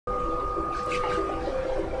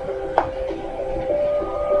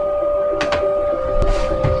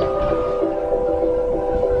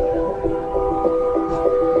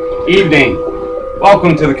Evening.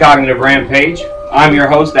 Welcome to the Cognitive Rampage. I'm your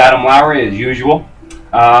host, Adam Lowry, as usual.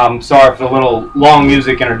 Sorry for the little long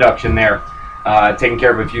music introduction there. Taking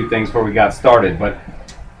care of a few things before we got started, but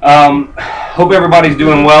hope everybody's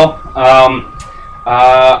doing well.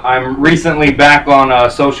 I'm recently back on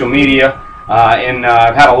social media, and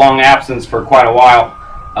I've had a long absence for quite a while,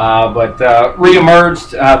 but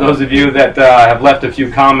re-emerged. Those of you that have left a few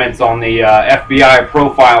comments on the FBI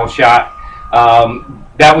profile shot,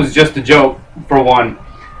 that was just a joke, for one.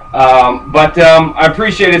 But I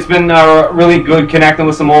appreciate it. It's been really good connecting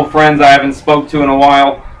with some old friends I haven't spoke to in a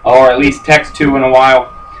while, or at least text to in a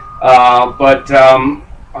while.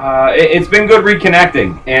 It's been good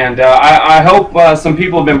reconnecting, and I hope some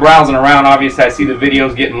people have been browsing around. Obviously, I see the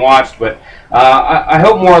videos getting watched, but I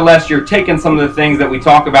hope more or less you're taking some of the things that we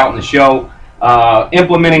talk about in the show,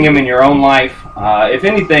 implementing them in your own life. If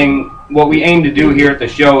anything, what we aim to do here at the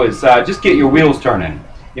show is just get your wheels turning.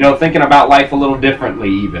 You know, thinking about life a little differently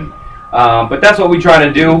even. But that's what we try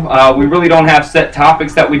to do. We really don't have set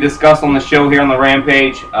topics that we discuss on the show here on the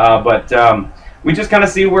Rampage, but we just kind of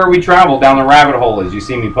see where we travel down the rabbit hole, as you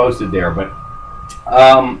see me posted there. But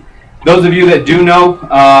those of you that do know,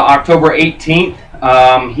 October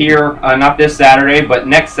 18th, here, not this Saturday, but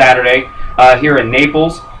next Saturday, here in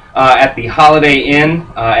Naples, at the Holiday Inn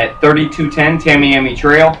at 3210 Tamiami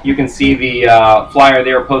Trail. You can see the flyer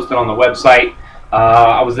there posted on the website.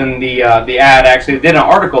 I was in the ad, actually. It did an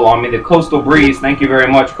article on me, the Coastal Breeze. Thank you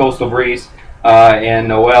very much, Coastal Breeze, and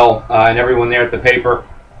Noel, and everyone there at the paper.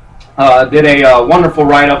 Did a wonderful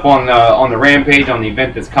write-up on the Rampage, on the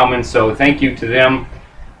event that's coming, so thank you to them.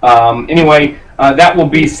 Anyway, that will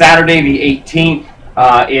be Saturday the 18th.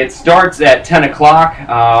 It starts at 10 o'clock.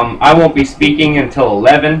 I won't be speaking until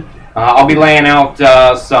 11. I'll be laying out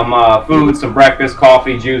some food, some breakfast,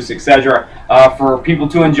 coffee, juice, etc. For people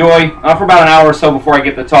to enjoy for about an hour or so before I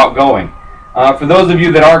get the talk going. For those of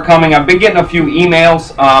you that are coming, I've been getting a few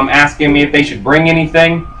emails asking me if they should bring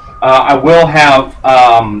anything. I will have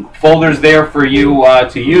folders there for you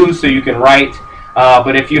to use so you can write.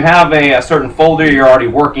 But if you have a certain folder you're already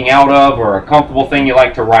working out of, or a comfortable thing you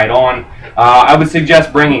like to write on, I would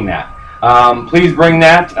suggest bringing that. Please bring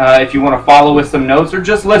that if you want to follow with some notes or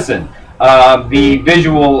just listen. The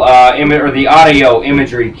visual image or the audio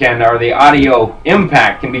imagery or the audio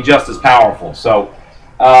impact can be just as powerful. So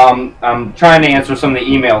I'm trying to answer some of the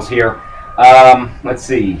emails here. Let's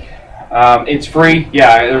see. It's free.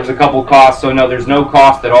 Yeah, there's a couple costs. So no, there's no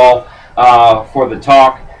cost at all for the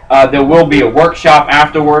talk. There will be a workshop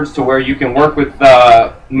afterwards to where you can work with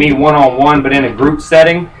me one-on-one, but in a group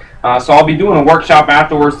setting. So I'll be doing a workshop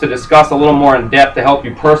afterwards to discuss a little more in depth to help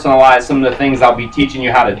you personalize some of the things I'll be teaching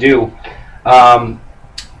you how to do.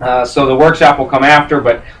 So the workshop will come after,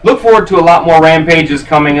 but look forward to a lot more Rampages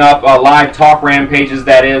coming up, live talk Rampages,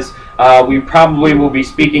 that is. We probably will be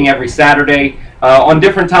speaking every Saturday on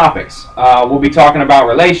different topics. We'll be talking about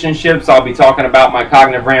relationships. I'll be talking about my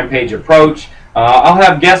Cognitive Rampage approach. I'll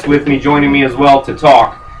have guests with me joining me as well to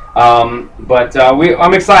talk. I'm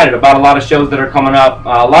excited about a lot of shows that are coming up,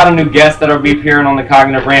 a lot of new guests that will be appearing on the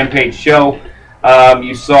Cognitive Rampage show.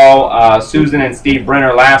 You saw Susan and Steve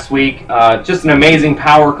Brenner last week, just an amazing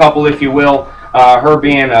power couple, if you will, her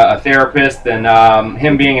being a therapist and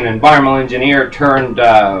him being an environmental engineer turned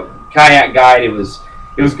kayak guide. It was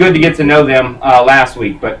good to get to know them last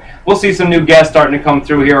week, but we'll see some new guests starting to come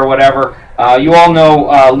through here or whatever. You all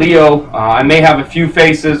know Leo. I may have a few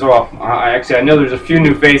faces, or actually I know there's a few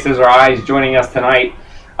new faces or eyes joining us tonight.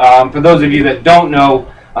 For those of you that don't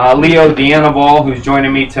know, Leo DAnniballe, who's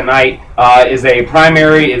joining me tonight, is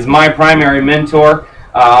my primary mentor.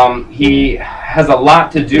 He has a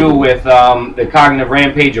lot to do with the Cognitive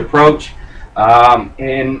Rampage approach.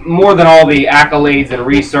 And more than all the accolades and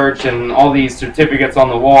research and all these certificates on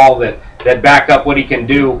the wall that back up what he can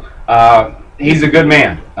do, he's a good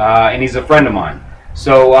man, and he's a friend of mine.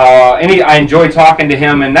 So I enjoy talking to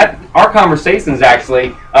him, and our conversations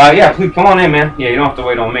actually, yeah, please come on in, man. Yeah, you don't have to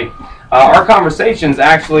wait on me. Our conversations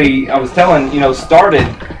actually, I was telling, started,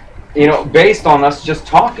 based on us just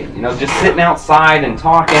talking, just sitting outside and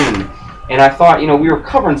talking, and I thought, we were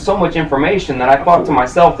covering so much information that I thought to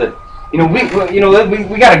myself that, we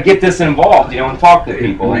got to get this involved, and talk to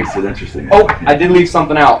people. It makes it interesting. Oh, I did leave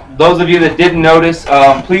something out. Those of you that didn't notice,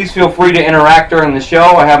 please feel free to interact during the show.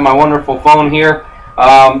 I have my wonderful phone here.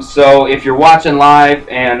 So if you're watching live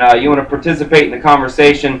and you want to participate in the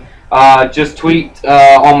conversation, just tweet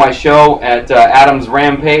on my show at Adam's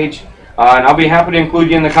Rampage, and I'll be happy to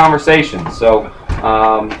include you in the conversation. So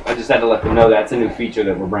I just had to let them know that's a new feature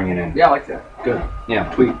that we're bringing in. Yeah, I like that. Good.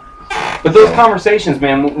 Yeah, tweet. But those conversations,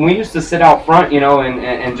 man, when we used to sit out front,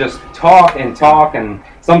 and just talk and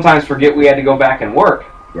sometimes forget we had to go back and work.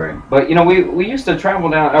 Right. But you know, we used to travel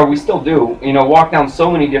down, or we still do, you know, walk down so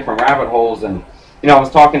many different rabbit holes. And you know, I was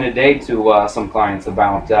talking today to some clients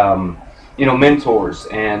about you know, mentors,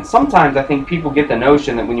 and sometimes I think people get the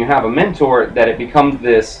notion that when you have a mentor that it becomes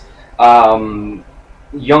this young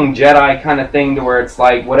Jedi kind of thing, to where it's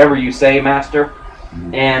like whatever you say, master.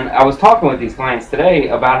 And I was talking with these clients today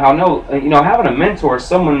about how, no, you know, having a mentor is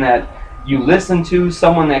someone that you listen to,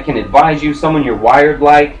 someone that can advise you, someone you're wired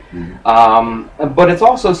like, but it's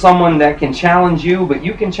also someone that can challenge you, but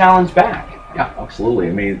you can challenge back. Yeah, absolutely.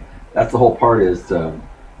 I mean, that's the whole part, is to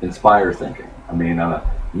inspire thinking. I mean,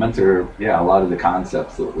 mentor, yeah, a lot of the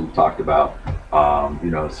concepts that we've talked about,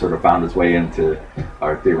 you know, sort of found its way into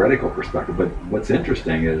our theoretical perspective. But what's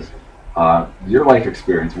interesting is your life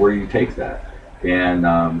experience, where you take that. And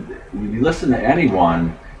when you listen to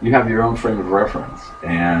anyone, you have your own frame of reference,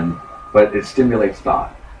 but it stimulates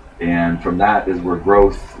thought, and from that is where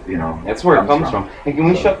growth, you know, that's where it comes from. Hey, can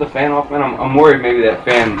we shut the fan off, man? I'm worried maybe that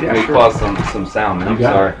fan may cause some sound, man. I'm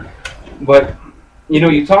sorry. But you know,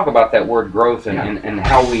 you talk about that word growth and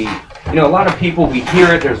how we, you know, a lot of people, we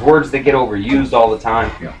hear it, there's words that get overused all the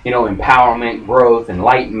time. You know, empowerment, growth,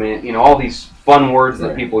 enlightenment, you know, all these fun words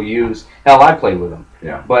that people use. Hell, I play with them.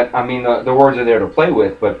 But I mean, the words are there to play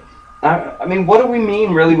with. But I mean, what do we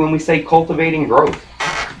mean really when we say cultivating growth?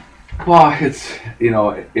 Well, it's, you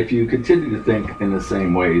know, if you continue to think in the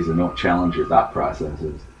same ways and don't challenge your thought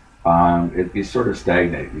processes, you sort of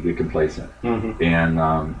stagnate, you get complacent,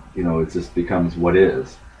 and you know, it just becomes what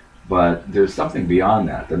is. But there's something beyond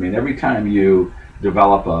that. I mean, every time you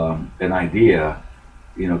develop an idea,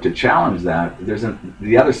 you know, to challenge that, there's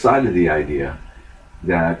the other side of the idea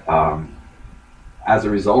that as a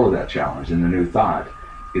result of that challenge and the new thought,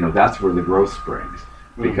 you know, that's where the growth springs.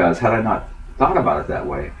 Because had I not thought about it that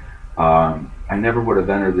way, I never would have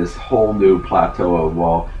entered this whole new plateau of,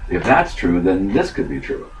 well, if that's true, then this could be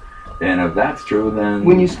true. And if that's true, then...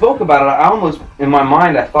 When you spoke about it, I almost, in my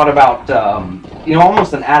mind, I thought about, you know,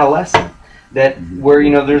 almost an adolescent. That where, you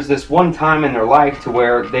know, there's this one time in their life to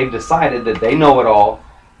where they've decided that they know it all.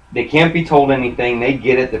 They can't be told anything. They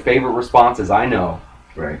get it. The favorite response is, I know.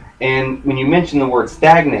 Right. And when you mentioned the word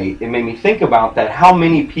stagnate, it made me think about that. How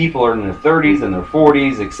many people are in their 30s and their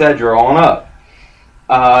 40s, etc., on up,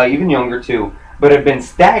 even younger too, but have been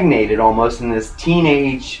stagnated almost in this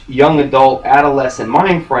teenage, young adult, adolescent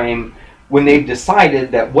mind frame when they've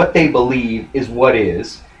decided that what they believe is what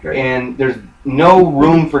is, and there's no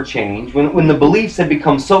room for change. When the beliefs have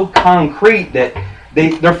become so concrete that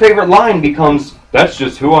their favorite line becomes, "That's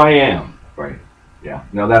just who I am." Right. Yeah.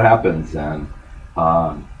 No, that happens, and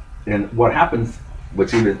what happens,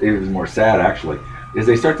 what's even more sad actually, is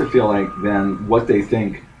they start to feel like then what they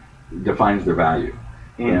think defines their value.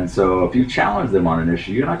 And so if you challenge them on an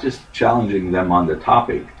issue, you're not just challenging them on the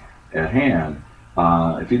topic at hand.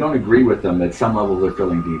 If you don't agree with them, at some level they're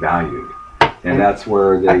feeling devalued. And that's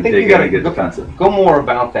where they gotta get defensive. Go more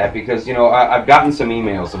about that, because, you know, I've gotten some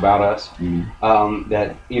emails about us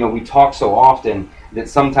that, you know, we talk so often that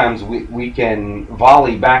sometimes we can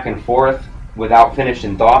volley back and forth without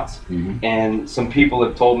finishing thoughts. And some people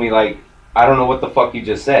have told me, like, I don't know what the fuck you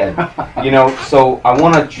just said. You know, so I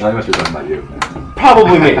want to... No, I must be talking about you.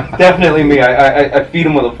 Probably me. Definitely me. I feed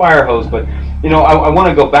them with a fire hose. But, you know, I want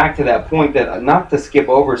to go back to that point, that not to skip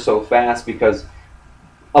over so fast, because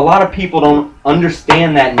a lot of people don't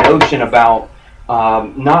understand that notion about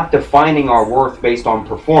not defining our worth based on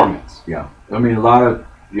performance. Yeah. I mean,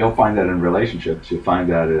 you'll find that in relationships. You'll find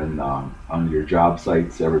that in on your job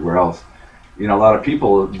sites, everywhere else. You know, a lot of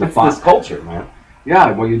people define... It's this culture, man.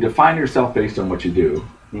 Yeah, well, you define yourself based on what you do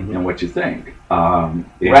and what you think,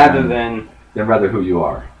 rather than who you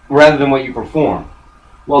are, rather than what you perform.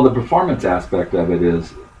 Well, the performance aspect of it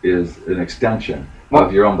is an extension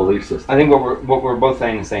of your own belief system. I think what we're both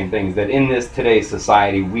saying the same thing is that in this today's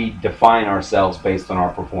society, we define ourselves based on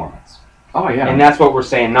our performance. Oh yeah, and that's what we're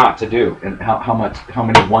saying not to do. And how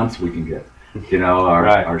many wants we can get, you know,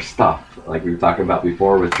 our stuff, like we were talking about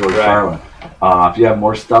before with George Carlin. If you have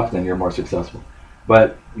more stuff, then you're more successful.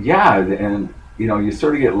 But yeah, and you know, you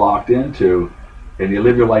sort of get locked into, and you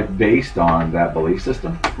live your life based on that belief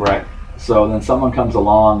system. Right. So then someone comes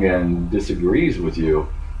along and disagrees with you.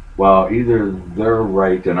 Well, either they're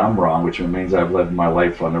right and I'm wrong, which means I've lived my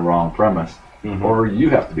life on the wrong premise, or you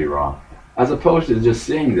have to be wrong. As opposed to just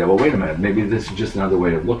seeing that, well, wait a minute, maybe this is just another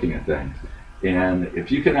way of looking at things. And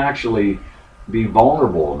if you can actually be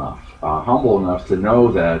vulnerable enough, humble enough to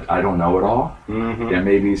know that I don't know it all, and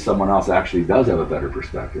maybe someone else actually does have a better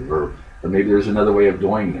perspective, or maybe there's another way of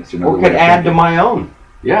doing this, or could add to my own.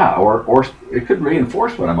 Yeah, or it could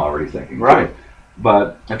reinforce what I'm already thinking. Right. Too.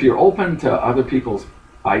 But if you're open to other people's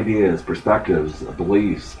ideas, perspectives,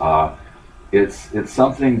 beliefs. It's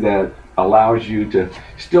something that allows you to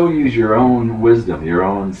still use your own wisdom, your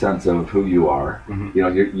own sense of who you are, you know,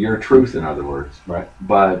 your truth, in other words, right?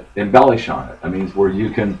 But embellish on it. I mean, where you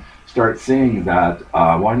can start seeing that,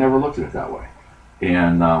 well, I never looked at it that way,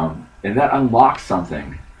 and that unlocks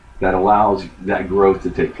something that allows that growth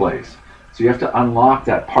to take place. So you have to unlock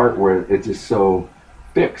that part where it's just so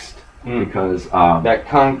fixed. Because that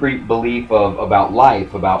concrete belief about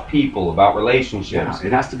life, about people, about relationships. Yeah,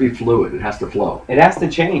 it has to be fluid. It has to flow. It has to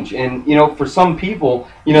change. And, you know, for some people,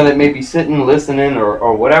 you know, that may be sitting, listening,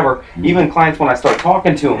 or whatever, even clients, when I start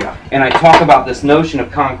talking to them, and I talk about this notion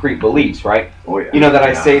of concrete beliefs, right? Oh, yeah. You know, that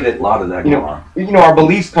I say that, a lot of that you know, our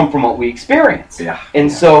beliefs come from what we experience. Yeah.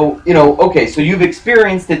 And so, you know, okay, so you've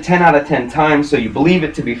experienced it 10 out of 10 times, so you believe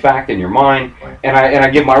it to be fact in your mind. Right. And I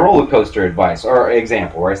give my roller coaster advice or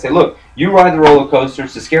example where I say, look, you ride the roller coaster,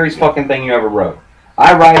 it's the scariest fucking thing you ever rode.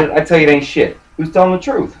 I ride it, I tell you it ain't shit. Who's telling the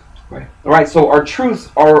truth? Right. All right, so our truths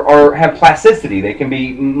have plasticity. They can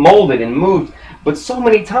be molded and moved. But so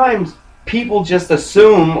many times, people just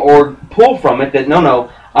assume or pull from it that, no,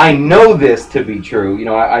 I know this to be true. You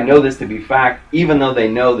know, I know this to be fact, even though they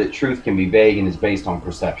know that truth can be vague and is based on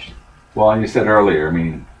perception. Well, and you said earlier, I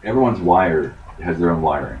mean, everyone's wired, has their own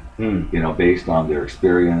wiring. You know, based on their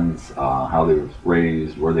experience, how they were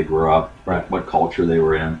raised, where they grew up, right, what culture they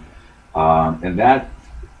were in. And that,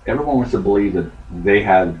 everyone wants to believe that they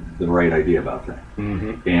had the right idea about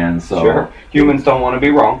things. And so... Sure. Humans don't want to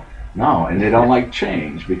be wrong. No, and they don't like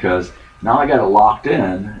change, because now I got it locked in,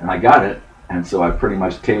 and I got it, and so I pretty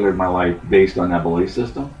much tailored my life based on that belief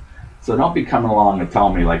system. So don't be coming along and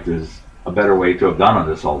telling me like there's a better way to have done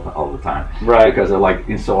this all the time. Right. Because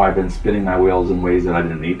so I've been spinning my wheels in ways that I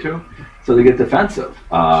didn't need to. So they get defensive.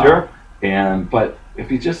 Sure. But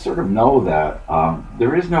if you just sort of know that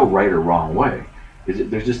there is no right or wrong way,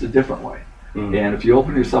 there's just a different way. And if you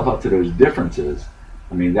open yourself up to those differences,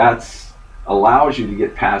 I mean, that's allows you to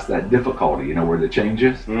get past that difficulty, you know, where the change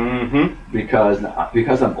is. Because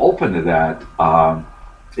I'm open to that,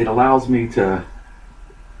 it allows me to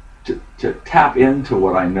tap into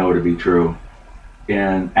what I know to be true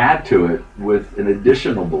and add to it with an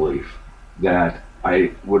additional belief that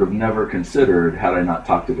I would have never considered had I not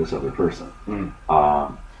talked to this other person. Why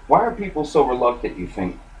are people so reluctant, you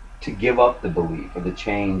think, to give up the belief or the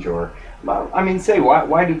change? Or, I mean, say,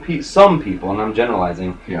 why do some people, and I'm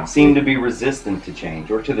generalizing, seem to be resistant to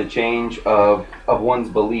change or to the change of one's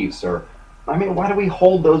beliefs? Or, I mean, why do we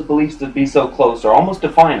hold those beliefs to be so close or almost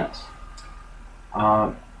define us?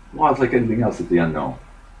 Well, it's like anything else at the unknown.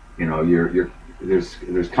 You know,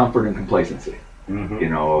 there's comfort and complacency. You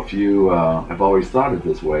know, if you have always thought it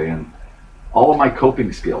this way, and all of my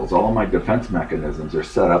coping skills, all of my defense mechanisms are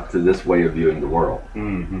set up to this way of viewing the world.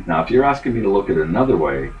 Now, if you're asking me to look at it another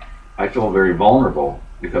way, I feel very vulnerable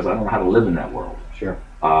because I don't know how to live in that world. Sure.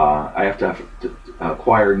 I have to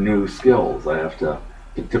acquire new skills. I have to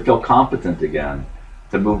feel competent again,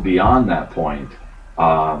 to move beyond that point.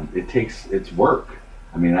 It's work.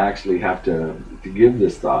 I mean, I actually have to give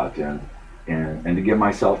this thought and to give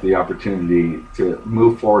myself the opportunity to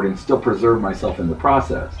move forward and still preserve myself in the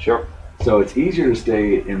process. Sure. So it's easier to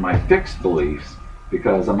stay in my fixed beliefs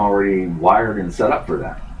because I'm already wired and set up for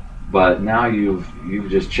that. But now you've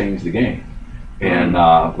just changed the game, and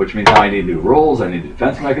which means now I need new rules, I need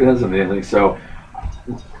defense mechanisms, and everything. So,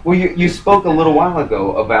 well, you spoke a little while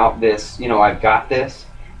ago about this. You know, I've got this.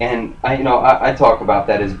 And I talk about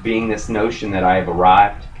that as being this notion that I have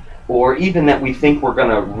arrived, or even that we think we're going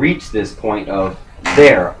to reach this point of,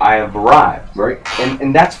 there, I have arrived. Right.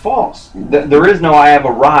 And that's false. There is no I have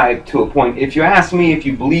arrived to a point. If you ask me if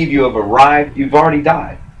you believe you have arrived, you've already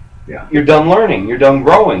died. Yeah. You're done learning. You're done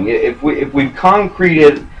growing. If we've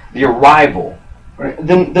concreted the arrival, right,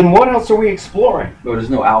 then what else are we exploring? Well, there's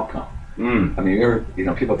no outcome. I mean,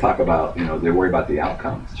 people talk about, they worry about the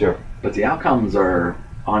outcomes. Sure. But the outcomes are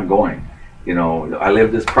ongoing. You know, I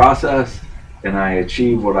lived this process and I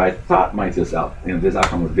achieved what I thought this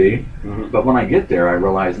outcome would be. But when I get there, I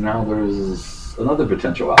realize now there's another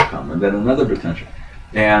potential outcome, and then another potential.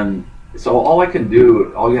 And so all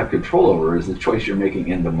you have control over is the choice you're making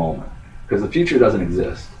in the moment, because the future doesn't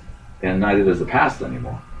exist, and neither does the past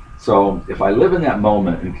anymore. So if I live in that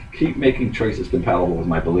moment and keep making choices compatible with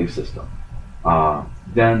my belief system,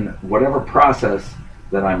 then whatever process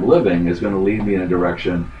that I'm living is going to lead me in a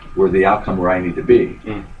direction where the outcome where I need to be.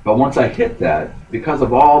 But once I hit that, because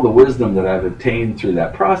of all the wisdom that I've obtained through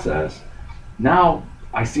that process, now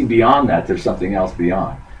I see beyond that there's something else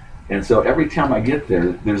beyond. And so every time I get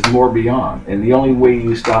there, there's more beyond. And the only way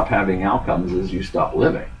you stop having outcomes is you stop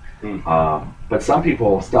living. But some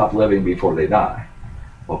people stop living before they die.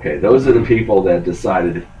 Okay, those are the people that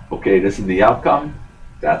decided, okay, this is the outcome,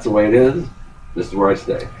 that's the way it is, this is where I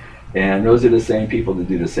stay. And those are the same people that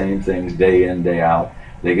do the same things day in, day out.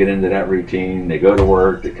 They get into that routine, they go to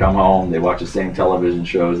work, they come home, they watch the same television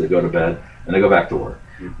shows, they go to bed, and they go back to work.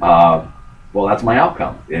 Well, that's my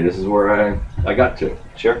outcome, and this is where I got to.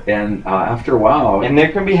 Sure. And after a while... And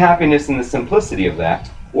there can be happiness in the simplicity of that.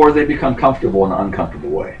 Or they become comfortable in an uncomfortable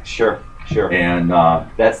way. Sure, sure. And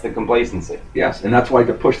that's the complacency. Yes, and that's why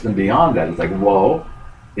to push them beyond that, it's like, whoa,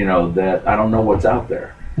 you know, that I don't know what's out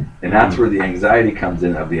there. And that's where the anxiety comes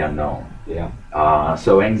in of the unknown. Yeah.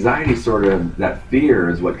 So anxiety, sort of, that fear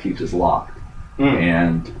is what keeps us locked.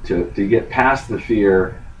 And to get past the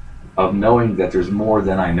fear of knowing that there's more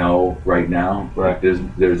than I know right now, right.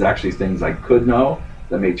 There's actually things I could know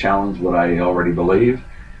that may challenge what I already believe.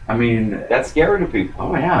 I mean, that's scary to people.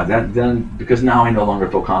 Oh yeah, then because now I no longer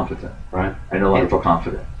feel confident. Right. I no longer feel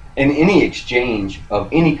confident. In any exchange of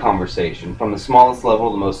any conversation, from the smallest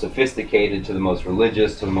level, the most sophisticated, to the most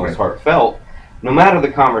religious, to the most heartfelt, no matter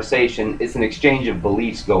the conversation, it's an exchange of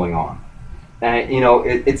beliefs going on. You know,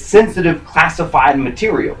 it's sensitive, classified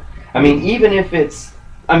material. I mean, even if it's,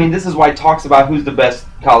 I mean, this is why it talks about who's the best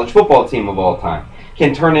college football team of all time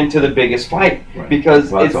can turn into the biggest fight,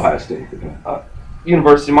 because well, it's Ohio State.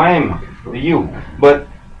 University of Miami, the U. But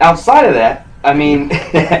outside of that, I mean,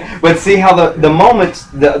 but see how the moments,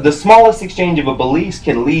 the smallest exchange of a beliefs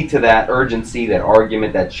can lead to that urgency, that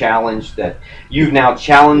argument, that challenge, that you've now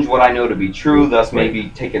challenged what I know to be true, thus maybe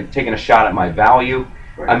taking a shot at my value.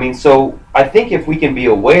 I mean, so I think if we can be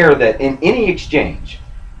aware that in any exchange,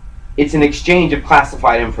 it's an exchange of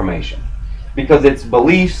classified information, because it's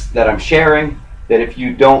beliefs that I'm sharing that if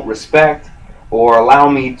you don't respect or allow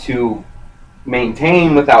me to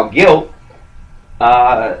maintain without guilt,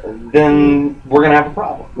 then we're going to have a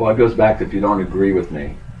problem. Well, it goes back to, if you don't agree with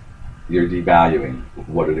me, you're devaluing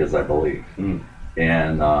what it is I believe.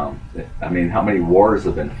 And I mean, how many wars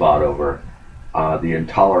have been fought over the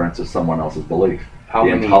intolerance of someone else's belief, the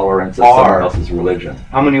intolerance of someone else's religion?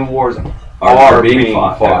 How many wars are being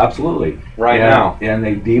fought? Yeah, absolutely. Now. And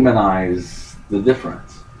they demonize the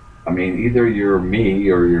difference. I mean, either you're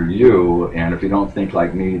me or you're you, and if you don't think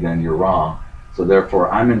like me, then you're wrong. So therefore,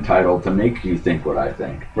 I'm entitled to make you think what I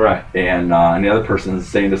think. Right. And the other person is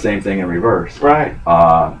saying the same thing in reverse. Right.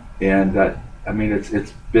 And that, I mean,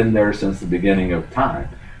 it's been there since the beginning of time.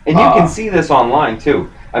 And you can see this online too.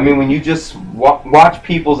 I mean, when you just watch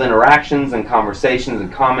people's interactions and conversations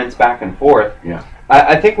and comments back and forth. Yeah.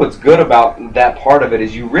 I think what's good about that part of it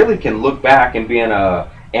is you really can look back and be an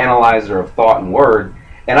analyzer of thought and word.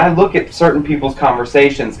 And I look at certain people's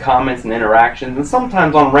conversations, comments, and interactions, and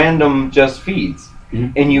sometimes on random just feeds.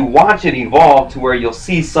 And you watch it evolve to where you'll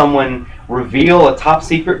see someone reveal a top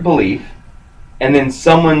secret belief, and then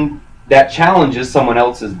someone that challenges someone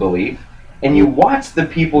else's belief, and you watch the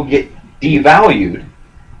people get devalued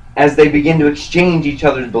as they begin to exchange each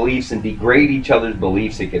other's beliefs and degrade each other's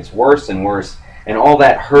beliefs. It gets worse and worse, and all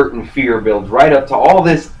that hurt and fear builds right up to all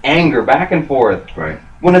this anger back and forth. Right.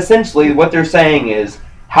 When essentially what they're saying is,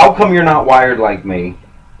 how come you're not wired like me?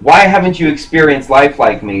 Why haven't you experienced life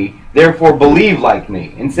like me? Therefore believe like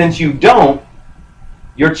me. And since you don't,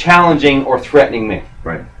 you're challenging or threatening me.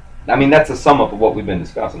 Right. I mean, that's a sum up of what we've been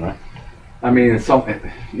discussing, right? I mean, it's something.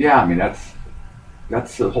 Yeah. I mean,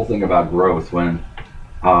 that's the whole thing about growth. When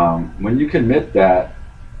you commit that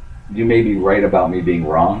you may be right about me being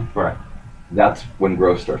wrong. Right. That's when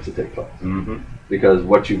growth starts to take place. Because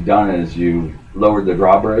what you've done is you lowered the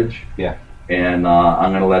drawbridge. Yeah. And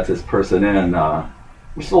I'm going to let this person in. I'm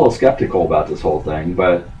still a little skeptical about this whole thing,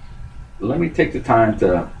 but let me take the time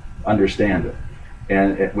to understand it.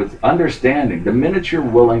 And with understanding, the minute you're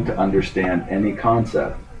willing to understand any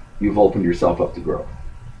concept, you've opened yourself up to growth.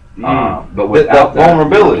 But without that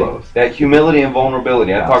vulnerability, that humility and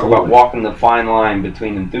vulnerability. I talk about walking the fine line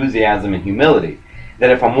between enthusiasm and humility. That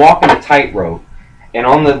if I'm walking a tightrope, and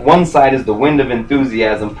on the one side is the wind of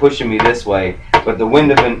enthusiasm pushing me this way, but the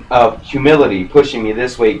wind of humility pushing me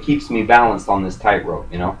this way keeps me balanced on this tightrope,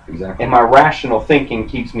 you know? Exactly. And my rational thinking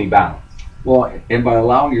keeps me balanced. Well, and by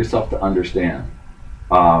allowing yourself to understand,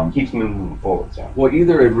 keeps me moving forward. So. Well,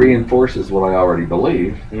 either it reinforces what I already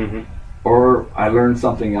believe, or I learn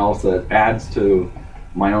something else that adds to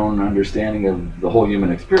my own understanding of the whole human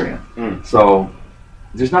experience. So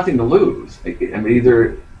there's nothing to lose. I mean,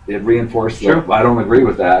 either it reinforces, I don't agree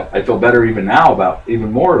with that. I feel better even now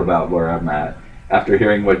even more about where I'm at after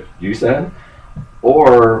hearing what you said,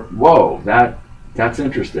 or whoa, that's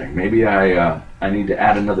interesting. Maybe I need to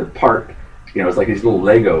add another part. You know, it's like these little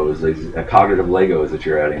Legos, these cognitive Legos that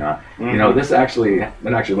you're adding on. You know, it actually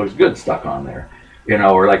looks good stuck on there. you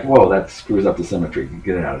know, or like, whoa, that screws up the symmetry.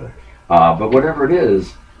 Get it out of there. But whatever it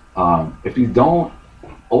is, if you don't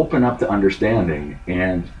open up to understanding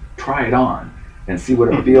and try it on and see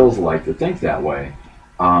what it feels like to think that way,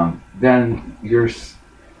 then you're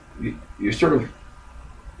sort of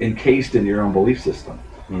encased in your own belief system.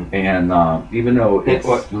 And even though it's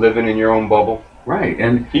what, living in your own bubble, right,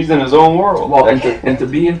 and he's in his own world. Well, and to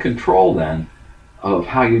be in control then of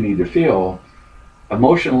how you need to feel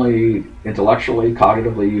emotionally, intellectually,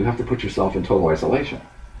 cognitively, you have to put yourself in total isolation.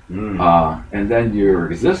 And then you're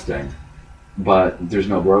existing, but there's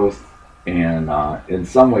no growth. And in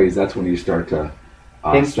some ways, that's when you start to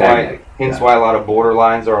stagnate. Hence why a lot of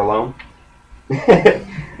borderlines are alone.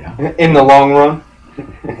 In the long run.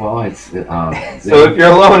 Well, it's so if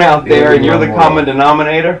you're alone out there and you're the common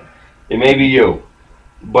denominator, it may be you.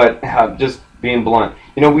 But just being blunt,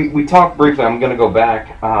 you know, we talked briefly. I'm going to go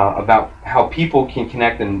back about how people can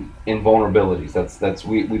connect in vulnerabilities.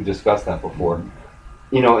 We've discussed that before.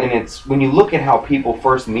 You know, and it's when you look at how people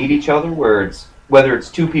first meet each other, whether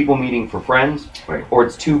it's two people meeting for friends, right, or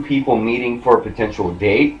it's two people meeting for a potential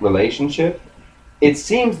date relationship, it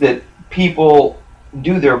seems that people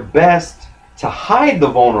do their best to hide the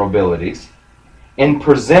vulnerabilities and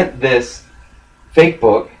present this fake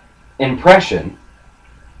book impression,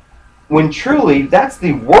 when truly that's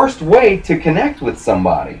the worst way to connect with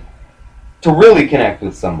somebody, to really connect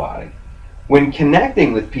with somebody. When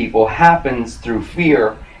connecting with people happens through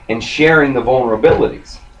fear and sharing the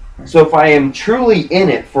vulnerabilities. So if I am truly in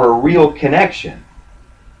it for a real connection,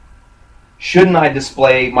 shouldn't I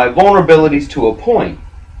display my vulnerabilities to a point,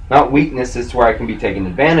 not weaknesses to where I can be taken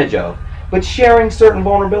advantage of, but sharing certain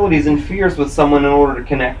vulnerabilities and fears with someone in order to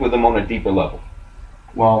connect with them on a deeper level?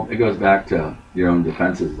 Well, it goes back to your own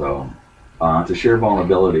defenses, though. To share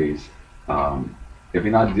vulnerabilities, if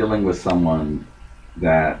you're not dealing with someone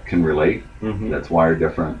that can relate, that's wired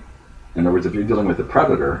different. In other words, if you're dealing with a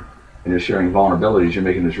predator and you're sharing vulnerabilities, you're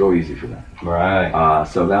making this real easy for them. Right.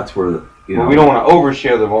 So that's where, you know, we don't want to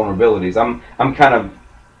overshare the vulnerabilities. I'm kind of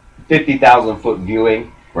 50,000 foot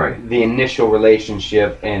viewing. Right. The initial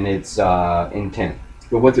relationship and its intent.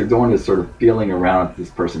 But what they're doing is sort of feeling around if this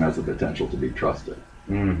person has the potential to be trusted.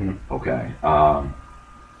 Okay.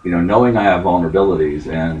 You know, knowing I have vulnerabilities,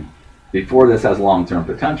 and before this has long-term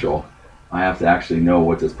potential, I have to actually know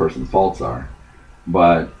what this person's faults are.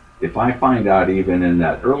 But if I find out even in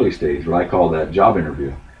that early stage, what I call that job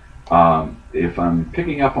interview, if I'm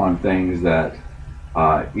picking up on things that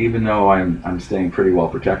even though I'm staying pretty well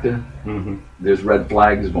protected, there's red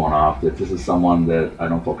flags going off that this is someone that I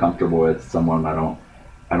don't feel comfortable with, someone I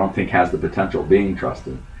don't think has the potential of being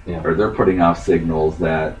trusted, or they're putting off signals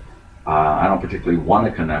that I don't particularly want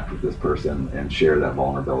to connect with this person and share that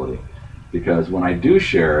vulnerability. Because when I do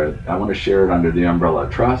share it, I want to share it under the umbrella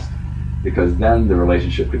of trust, because then the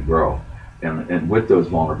relationship could grow, and with those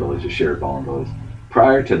vulnerabilities, the shared vulnerabilities.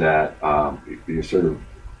 Prior to that, you're sort of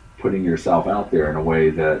putting yourself out there in a way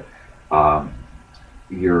that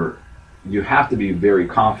you have to be very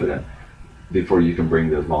confident before you can bring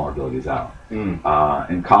those vulnerabilities out.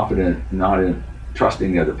 And confident not in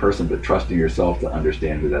trusting the other person, but trusting yourself to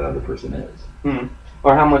understand who that other person is.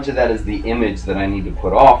 Or how much of that is the image that I need to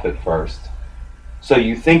put off at first. So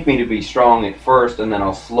you think me to be strong at first, and then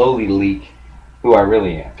I'll slowly leak who I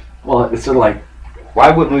really am. Well, it's sort of like, why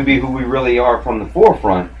wouldn't we be who we really are from the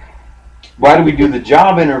forefront? Why do we do the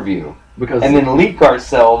job interview and then leak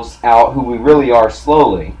ourselves out who we really are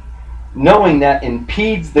slowly, knowing that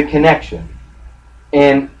impedes the connection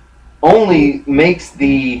and only makes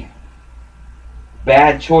the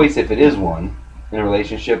bad choice, if it is one, in a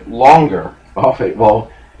relationship longer? Okay,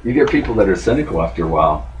 well, you get people that are cynical after a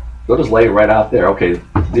while. They'll just lay it right out there. Okay,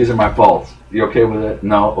 these are my faults. You okay with it?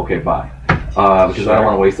 No? Okay, bye. Because I don't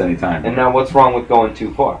want to waste any time. And now what's wrong with going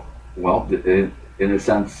too far? Well, in a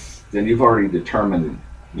sense, then you've already determined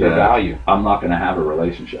your value. I'm not going to have a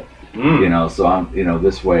relationship. You know, so I'm, you know,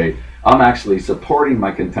 this way, I'm actually supporting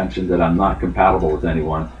my contention that I'm not compatible with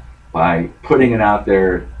anyone by putting it out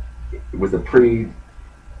there with a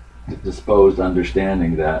predisposed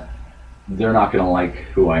understanding that they're not going to like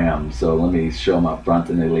who I am, so let me show them up front,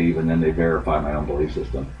 and they leave, and then they verify my own belief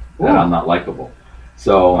system that I'm not likable.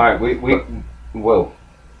 So all right, whoa.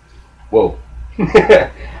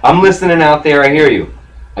 I'm listening out there. I hear you.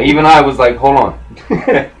 Even I was like, hold on.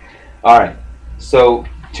 All right. So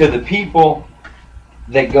to the people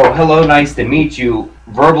that go, hello, nice to meet you,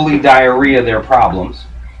 verbally diarrhea their problems.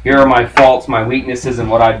 Here are my faults, my weaknesses, and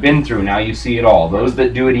what I've been through. Now you see it all. Those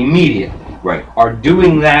that do it immediately, right, are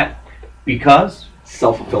doing that because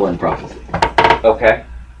self-fulfilling prophecy. Okay.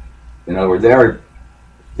 In other words, they already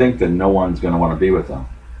think that no one's going to want to be with them.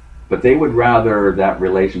 but they would rather that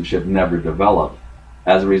relationship never develop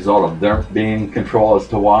as a result of their being in control as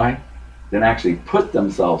to why, than actually put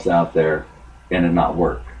themselves out there and it not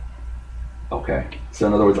work. Okay, so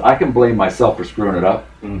in other words, I can blame myself for screwing it up,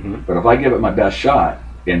 but if I give it my best shot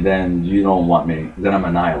and then you don't want me, then I'm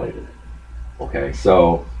annihilated. Okay,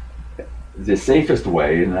 so the safest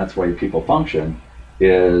way, and that's why people function,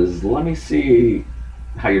 is let me see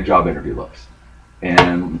how your job interview looks.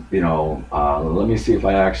 And, let me see if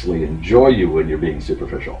I actually enjoy you when you're being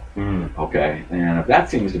superficial. Okay, and if that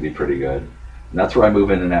seems to be pretty good, that's where I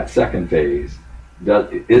move in that second phase.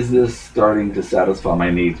 Is this starting to satisfy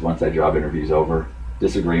my needs once that job interview's over?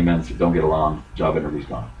 Disagreements, don't get along, job interview's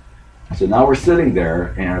gone. So now we're sitting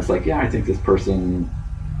there and it's like, yeah, I think this person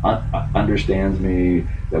understands me,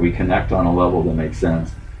 that we connect on a level that makes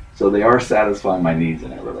sense. So they are satisfying my needs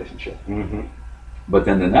in that relationship. But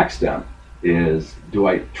then the next step is, do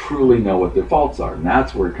I truly know what their faults are? And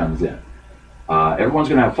that's where it comes in. Everyone's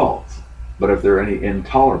going to have faults, but if there are any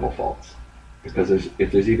intolerable faults, because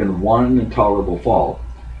if there's even one intolerable fault,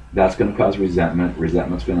 that's going to cause resentment.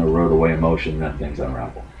 Resentment's going to erode away emotion, then things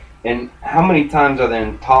unravel. And how many times are the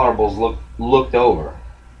intolerables looked over?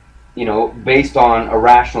 Based on a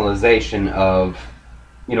rationalization of,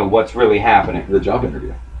 what's really happening. The job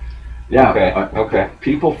interview. Yeah. Okay.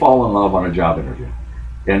 People fall in love on a job interview,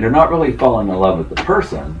 and they're not really falling in love with the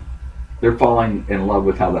person. They're falling in love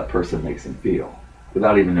with how that person makes them feel,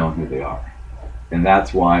 without even knowing who they are. And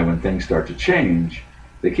that's why when things start to change,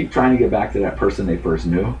 they keep trying to get back to that person they first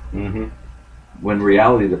knew. When in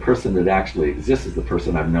reality, the person that actually exists is the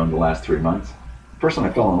person I've known the last 3 months. The person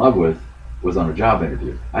I fell in love with was on a job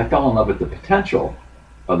interview. I fell in love with the potential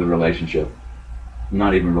of the relationship,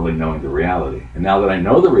 not even really knowing the reality. And now that I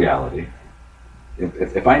know the reality,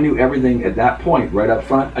 if I knew everything at that point right up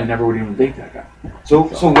front, I never would even date that guy. So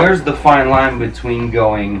where's the fine line between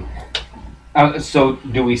going... so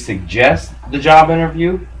do we suggest the job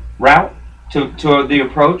interview route to the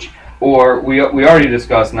approach, or we already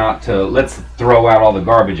discussed not to, let's throw out all the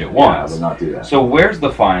garbage at once? Yeah, but not do that. So where's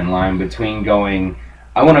the fine line between going,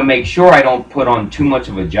 I want to make sure I don't put on too much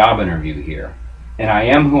of a job interview here, and I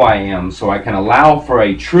am who I am, so I can allow for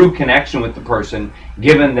a true connection with the person,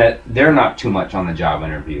 given that they're not too much on the job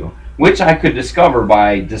interview, which I could discover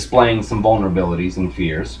by displaying some vulnerabilities and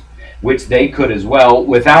fears, which they could as well,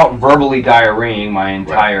 without verbally diarrheaing my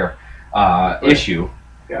entire issue,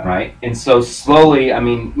 right? And so slowly,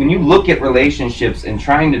 when you look at relationships and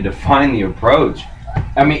trying to define the approach,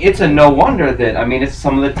 it's a no wonder that, it's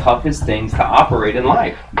some of the toughest things to operate in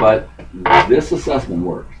life. But this assessment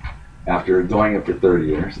works. After doing it for 30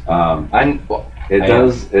 years, I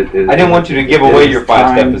didn't want you to give away your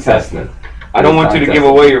 5-step assessment. I don't want you to give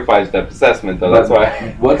away your 5-step assessment, though. That's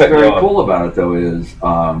why. What's very cool about it, though, is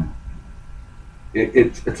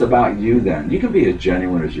it's about you. Then you can be as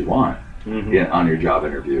genuine as you want on your job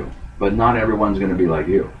interview, but not everyone's going to be like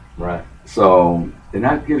you. Right. So, and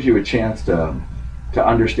that gives you a chance to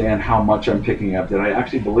understand how much I'm picking up that I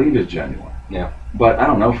actually believe is genuine. Yeah. But I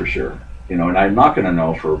don't know for sure. And I'm not going to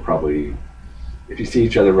know for probably, if you see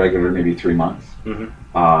each other regularly, maybe 3 months.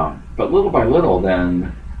 But little by little,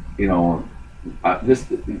 then, you're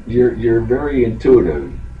very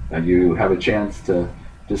intuitive, and you have a chance to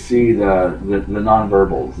see the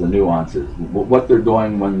nonverbals, the nuances, what they're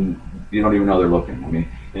doing when you don't even know they're looking.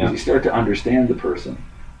 You start to understand the person.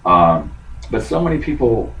 But so many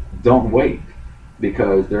people don't wait,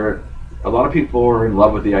 because a lot of people are in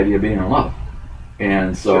love with the idea of being in love.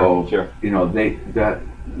 And so, they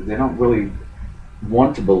don't really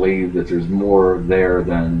want to believe that there's more there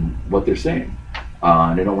than what they're seeing.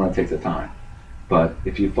 And they don't want to take the time. But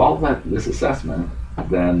if you follow this assessment,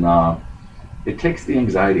 then it takes the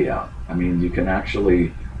anxiety out. You can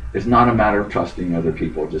actually, it's not a matter of trusting other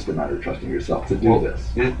people, just a matter of trusting yourself to do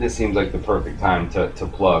this. This seems like the perfect time to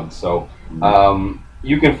plug. So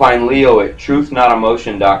you can find Leo at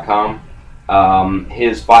truthnotemotion.com.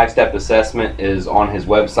 His 5-step assessment is on his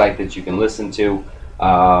website that you can listen to,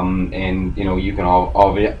 and you can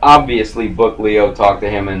obviously book Leo, talk to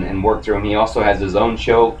him, and work through him. He also has his own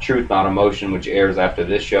show, Truth Not Emotion, which airs after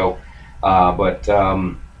this show. But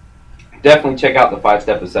definitely check out the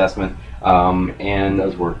 5-step assessment. And it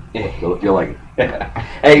does work. You'll like it.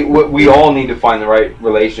 Hey, we all need to find the right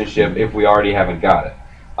relationship if we already haven't got it.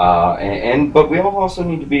 But we all also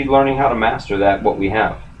need to be learning how to master what we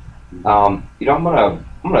have. I'm gonna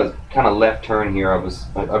kind of left turn here.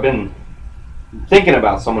 I've been thinking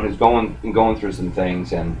about someone who's going through some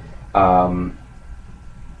things, and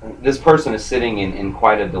this person is sitting in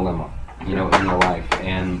quite a dilemma, in their life,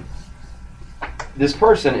 and this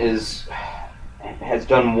person has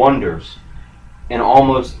done wonders and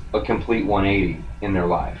almost a complete 180 in their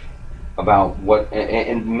life about what,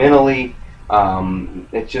 and mentally,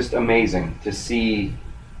 it's just amazing to see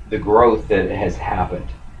the growth that has happened.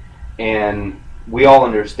 And we all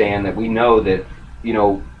understand that, we know that, you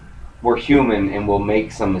know, we're human and we'll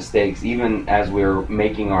make some mistakes even as we're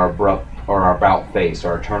making our abrupt or our about face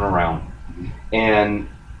or our turnaround. And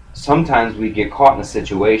sometimes we get caught in a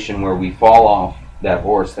situation where we fall off that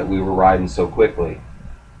horse that we were riding so quickly,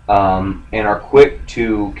 and are quick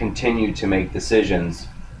to continue to make decisions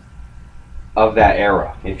of that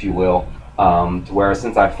era, if you will, to where,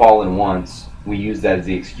 since I've fallen once, we use that as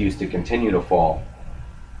the excuse to continue to fall.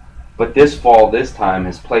 But this fall, this time,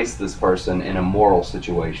 has placed this person in a moral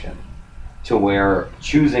situation to where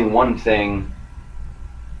choosing one thing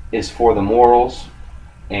is for the morals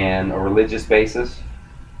and a religious basis,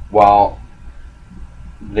 while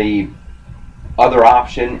the other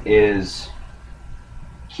option is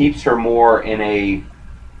keeps her more in a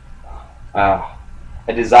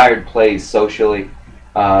desired place socially,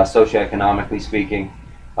 socioeconomically speaking,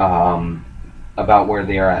 about where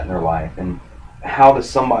they are at in their life. And how does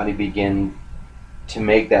somebody begin to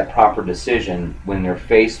make that proper decision when they're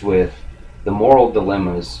faced with the moral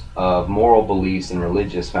dilemmas of moral beliefs and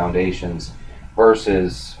religious foundations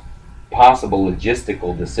versus possible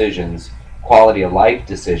logistical decisions, quality of life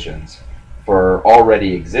decisions for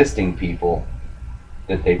already existing people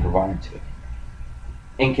that they provide to,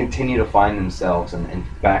 and continue to find themselves and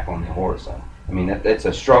back on the horse? I mean, that's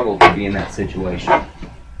a struggle to be in that situation.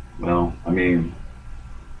 Well, I mean,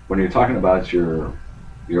 when you're talking about your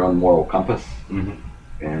own moral compass,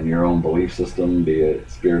 Mm-hmm. and your own belief system, be it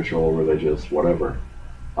spiritual, religious, whatever,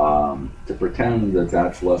 to pretend that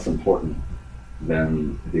that's less important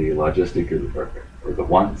than the logistic or the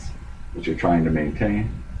wants that you're trying to maintain,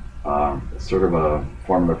 is sort of a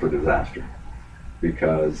formula for disaster.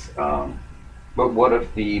 Because But what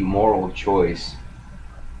if the moral choice,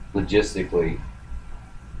 logistically,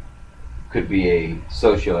 could be a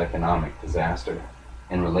socioeconomic disaster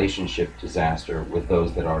and relationship disaster with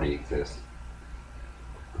those that already exist?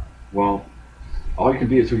 well, all you can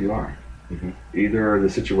be is who you are. Mm-hmm. Either the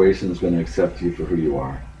situation is going to accept you for who you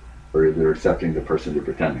are, or they're accepting the person you're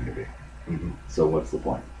pretending to be. Mm-hmm. So what's the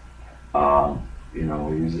point? You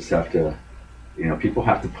know, you just have to, you know, people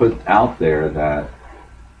have to put out there that,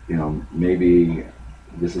 you know, maybe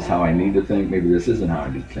this is how I need to think, maybe this isn't how I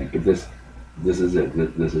need to think, but this is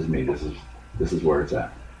it, this is me, this is where it's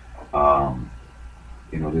at.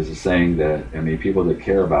 You know, there's a saying that, I mean, people that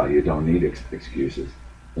care about you don't need excuses,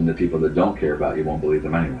 and the people that don't care about you won't believe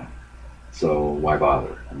them anyway. So why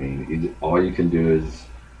bother? I mean, all you can do is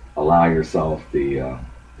allow yourself the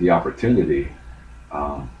opportunity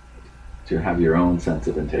to have your own sense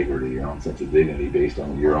of integrity, your own sense of dignity based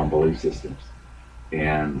on your own belief systems.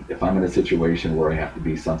 And if I'm in a situation where I have to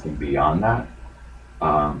be something beyond that,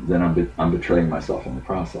 then I'm betraying myself in the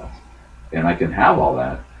process. And I can have all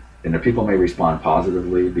that, and the people may respond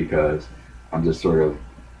positively because I'm just sort of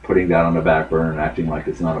putting that on the back burner and acting like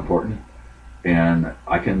it's not important. And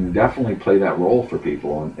I can definitely play that role for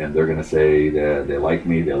people, and they're going to say that they like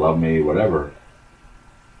me, they love me, whatever.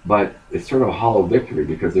 But it's sort of a hollow victory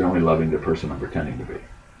because they're only loving the person I'm pretending to be.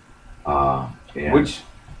 Which,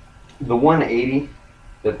 the 180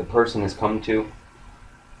 that the person has come to,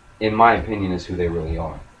 in my opinion, is who they really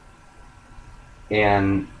are.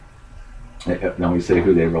 And now we say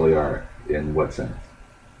who they really are in what sense?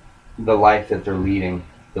 the life that they're leading,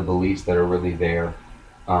 the beliefs that are really there,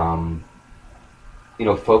 you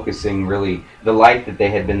know, focusing really, the life that they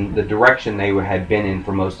had been, the direction they had been in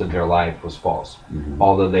for most of their life was false,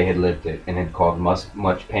 although they had lived it and had caused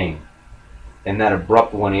much pain. And that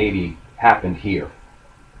abrupt 180 happened here.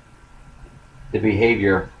 The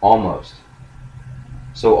behavior almost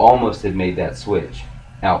had made that switch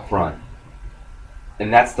out front.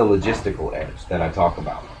 And that's the logistical edge that I talk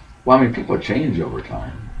about. Well, I mean, people change over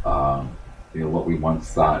time. You know, what we once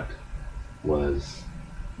thought was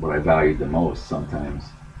what I valued the most sometimes,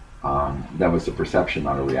 that was a perception,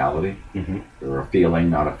 not a reality, or a feeling,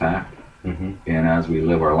 not a fact. And as we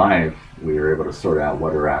live our life, we are able to sort out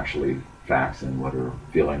what are actually facts and what are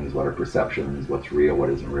feelings, what are perceptions, what's real, what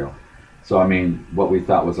isn't real. So, I mean, what we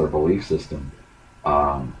thought was our belief system,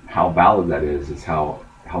 how valid that is how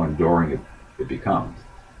enduring it becomes.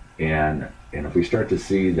 And if we start to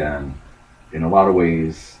see, then, in a lot of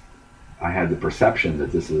ways, I had the perception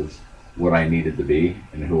that this is what I needed to be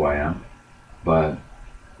and who I am. But,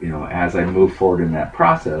 you know, as I move forward in that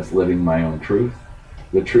process, living my own truth,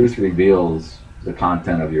 the truth reveals the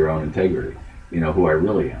content of your own integrity, you know, who I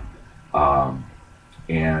really am.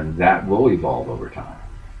 And that will evolve over time.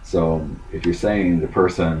 So if you're saying the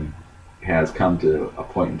person has come to a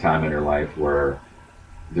point in time in their life where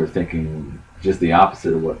they're thinking just the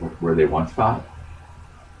opposite of where they once thought,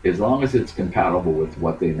 as long as it's compatible with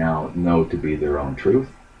what they now know to be their own truth,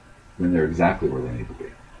 then they're exactly where they need to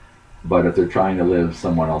be. But if they're trying to live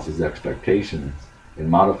someone else's expectations and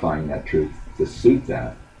modifying that truth to suit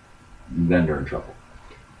that, then they're in trouble.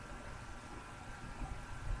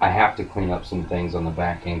 I have to clean up some things on the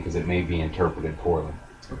back end because it may be interpreted poorly.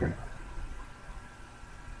 Okay.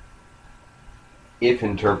 If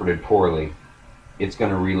interpreted poorly, it's going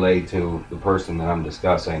to relay to the person that I'm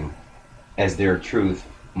discussing as their truth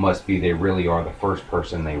must be they really are the first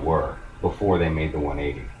person they were before they made the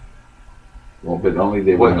 180. Well, but only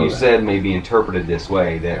they what you said may be interpreted this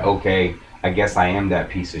way, that okay, I guess I am that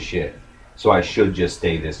piece of shit, so I should just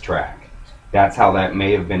stay this track. That's how that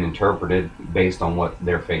may have been interpreted based on what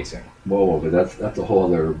they're facing. Whoa, but that's a whole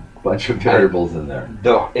other bunch of variables in there.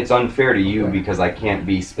 It's unfair to you because I can't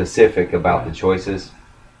be specific about the choices,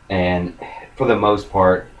 and for the most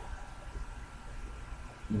part,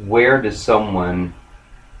 how does someone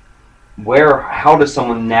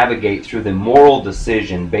navigate through the moral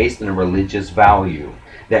decision based on a religious value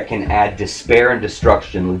that can add despair and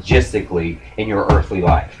destruction logistically in your earthly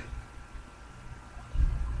life?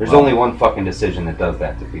 There's only one fucking decision that does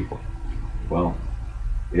that to people. Well,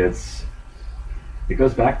 it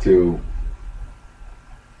goes back to,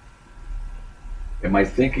 am I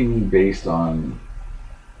thinking based on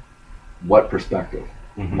what perspective?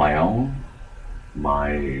 Mm-hmm. My own?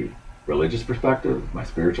 My religious perspective? My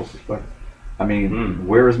spiritual perspective? I mean,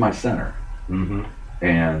 where is my center? Mm-hmm.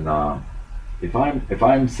 And if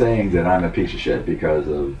I'm saying that I'm a piece of shit because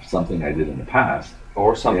of something I did in the past,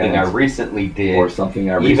 or something I recently did, or something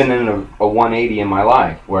even in a 180 in my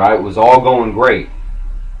life where it was all going great.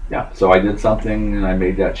 Yeah, so I did something and I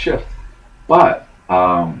made that shift. But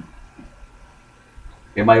am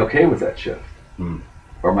I okay with that shift?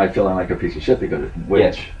 Or am I feeling like a piece of shit because of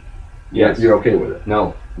which? Yes. You're okay with it?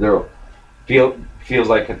 No. Feels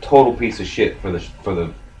like a total piece of shit for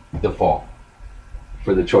the fall.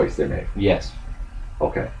 For the choice they made? Yes.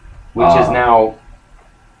 Okay. Which is now...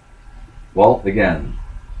 Well, again,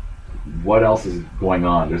 what else is going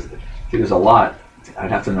on? There's a lot. I'd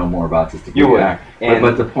have to know more about this to react.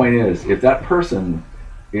 But the point is, if that person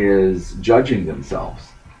is judging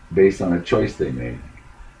themselves based on a choice they made,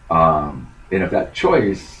 and if that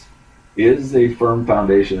choice is a firm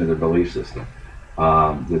foundation of their belief system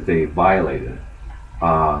that they violated,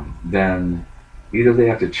 then either they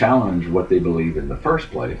have to challenge what they believe in the first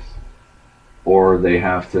place, or they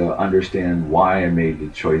have to understand why I made the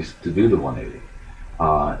choice to do the 180.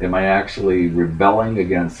 Am I actually rebelling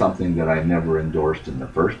against something that I never endorsed in the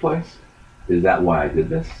first place? Is that why I did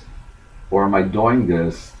this? Or am I doing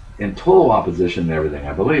this in total opposition to everything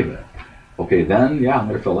I believe in? Okay, then, yeah, I'm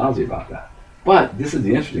going to feel lousy about that. But this is the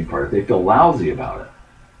interesting part. If they feel lousy about it,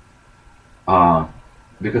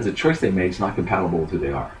 because the choice they made is not compatible with who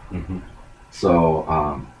they are. Mm-hmm. So,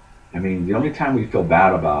 I mean, the only time we feel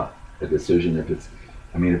bad about a decision, if it's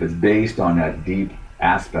based on that deep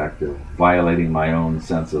aspect of violating my own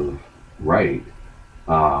sense of right,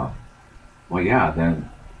 well, yeah, then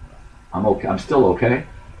I'm okay. I'm still okay,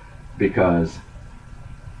 because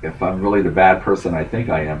if I'm really the bad person I think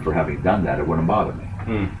I am for having done that, it wouldn't bother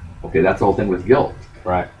me. Okay, that's the whole thing with guilt.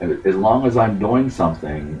 Right. As long as I'm doing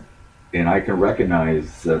something and I can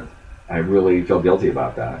recognize that I really feel guilty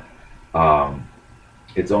about that,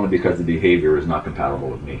 it's only because the behavior is not compatible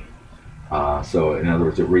with me. So in other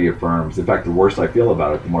words, it reaffirms. In fact, the worse I feel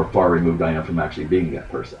about it, the more far removed I am from actually being that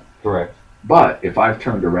person. Correct. But if I've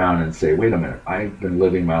turned around and say, wait a minute, I've been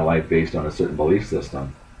living my life based on a certain belief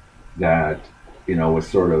system that, was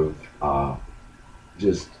sort of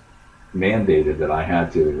just mandated that I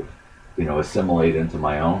had to, assimilate into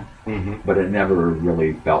my own, but it never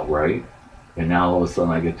really felt right. And now all of a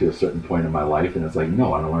sudden I get to a certain point in my life and it's like,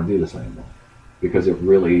 no, I don't want to do this anymore, because it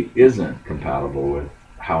really isn't compatible with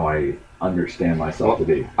how I understand myself to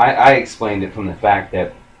be. I explained it from the fact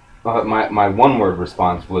that my one-word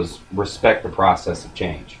response was respect the process of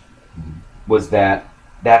change. Was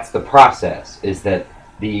that's the process, is that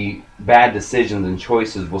the bad decisions and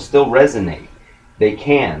choices will still resonate. They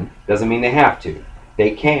can, doesn't mean they have to.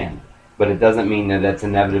 They can, but it doesn't mean that that's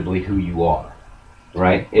inevitably who you are.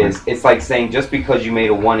 Right? It's like saying just because you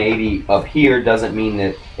made a 180 up here doesn't mean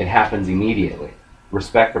that it happens immediately.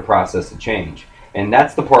 Respect the process of change. And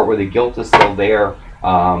that's the part where the guilt is still there.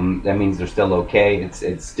 That means they're still okay.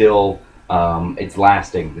 It's still it's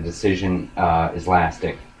lasting. The decision is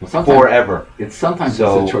lasting forever. It's sometimes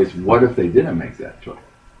it's a choice. What if they didn't make that choice?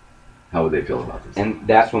 how would they feel about this? And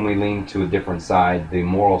that's when we lean to a different side, the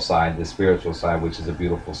moral side, the spiritual side, which is a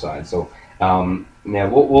beautiful side. So, yeah,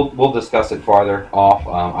 we'll discuss it farther off.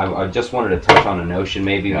 I just wanted to touch on a notion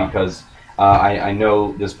maybe because I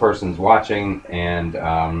know this person's watching, and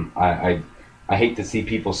I hate to see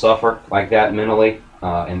people suffer like that mentally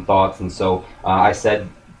in thoughts. And so I said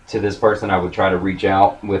to this person I would try to reach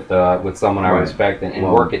out with someone I respect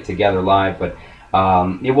and work it together live. But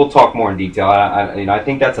yeah, we'll talk more in detail. I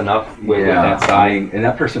think that's enough with that side. I mean, and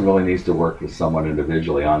that person really needs to work with someone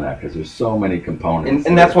individually on that, because there's so many components.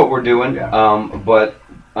 And that's what we're doing. But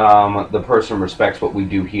the person respects what we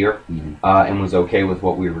do here and was okay with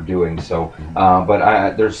what we were doing. So, but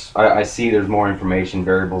I see there's more information,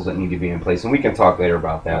 variables that need to be in place, and we can talk later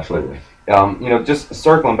about that. Absolutely. But just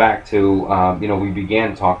circling back to we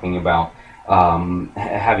began talking about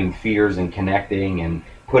having fears and connecting and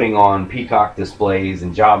putting on peacock displays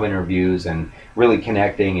and job interviews and really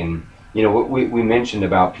connecting, and we mentioned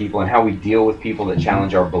about people and how we deal with people that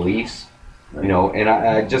challenge our beliefs. And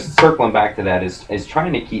I just circling back to that is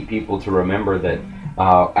trying to keep people to remember that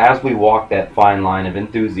as we walk that fine line of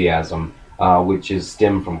enthusiasm, which is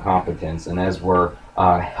stemmed from competence, and as we're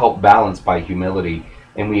helped balanced by humility,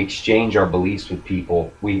 and we exchange our beliefs with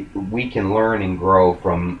people, we can learn and grow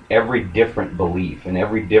from every different belief and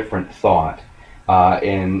every different thought.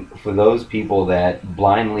 And for those people that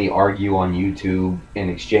blindly argue on YouTube and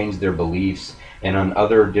exchange their beliefs and on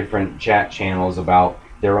other different chat channels about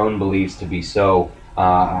their own beliefs to be so,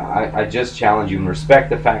 I just challenge you and respect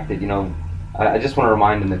the fact that, I just want to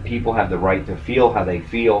remind them that people have the right to feel how they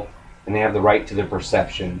feel, and they have the right to their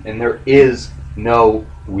perception, and there is no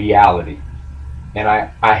reality. And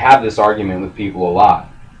I have this argument with people a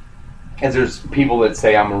lot, as there's people that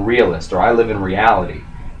say I'm a realist or I live in reality.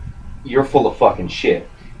 You're full of fucking shit,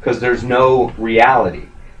 because there's no reality.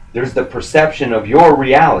 There's the perception of your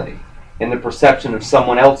reality and the perception of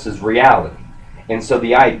someone else's reality. And so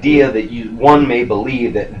the idea that one may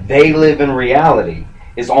believe that they live in reality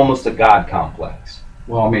is almost a God complex.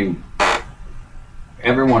 Well, I mean,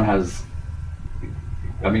 everyone has,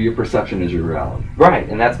 your perception is your reality. Right,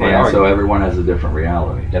 and that's my argument. So everyone has a different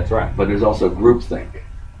reality. That's right. But there's also groupthink.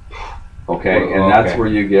 Okay, and that's where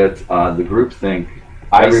you get the groupthink.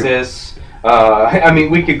 ISIS.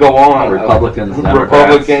 We could go on. Republicans,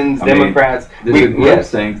 Democrats. There's a group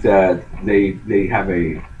think that they have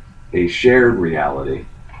a shared reality,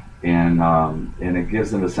 and it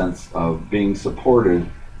gives them a sense of being supported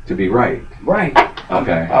to be right. Right.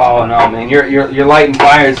 Okay. Oh no, man, you're lighting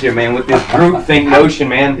fires here, man, with this groupthink notion,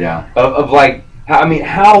 man. Yeah. Of like,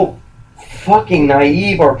 how fucking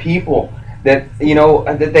naive are people that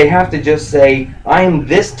that they have to just say, I am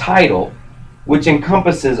this title, which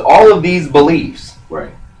encompasses all of these beliefs.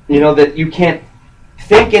 Right. That you can't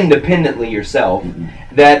think independently yourself.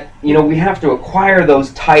 That we have to acquire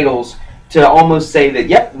those titles to almost say that,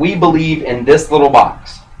 yep, we believe in this little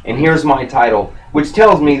box, and here's my title, which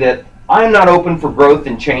tells me that I'm not open for growth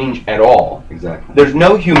and change at all. Exactly. There's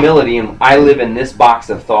no humility in I live in this box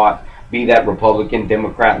of thought, be that Republican,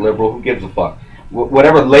 Democrat, liberal, who gives a fuck.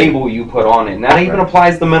 Whatever label you put on it. And that even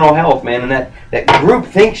applies to mental health, man. And that group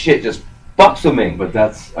think shit just fucks with me. But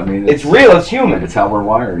that's, it's real, it's human. It's how we're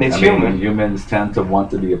wired. It's human. Humans tend to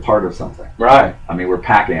want to be a part of something. Right. We're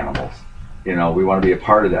pack animals. We want to be a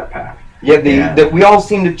part of that pack. Yeah, we all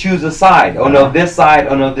seem to choose a side. Oh no, this side.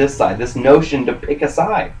 Oh no, this side. This notion to pick a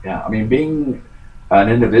side. Yeah, being an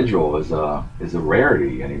individual is a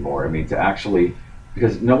rarity anymore. To actually,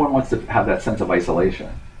 because no one wants to have that sense of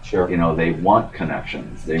isolation. Sure. They want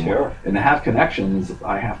connections. And to have connections,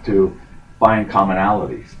 I have to find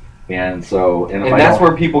commonalities. And so, and that's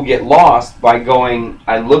where people get lost by going,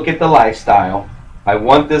 I look at the lifestyle, I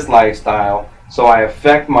want this lifestyle, so I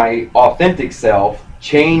affect my authentic self,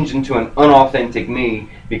 change into an unauthentic me,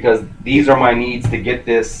 because these are my needs to get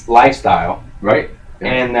this lifestyle. Right. Yeah.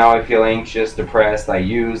 And now I feel anxious, depressed,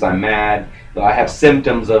 I'm mad, I have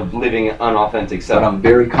symptoms of living an unauthentic self. But I'm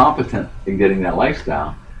very competent in getting that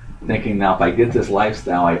lifestyle, thinking now if I get this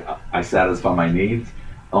lifestyle, I satisfy my needs,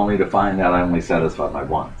 only to find out I only satisfy my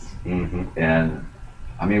wants. And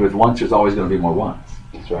with wants, there's always going to be more wants.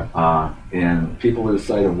 That's right. And people lose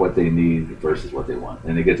sight of what they need versus what they want,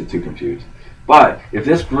 and they get too confused. But if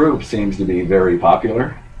this group seems to be very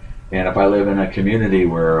popular, and if I live in a community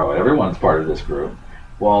where everyone's part of this group,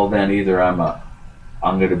 well, then either I'm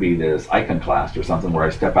going to be this iconoclast or something where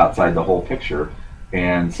I step outside the whole picture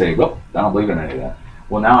and say, well, I don't believe in any of that.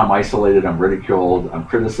 Well, now I'm isolated, I'm ridiculed, I'm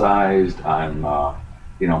criticized,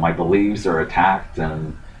 my beliefs are attacked,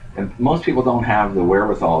 and most people don't have the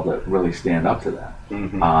wherewithal to really stand up to that.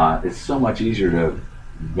 It's so much easier to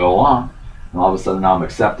go along and all of a sudden now I'm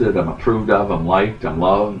accepted, I'm approved of, I'm liked, I'm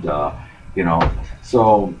loved. You know,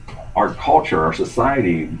 so our culture, our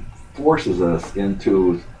society forces us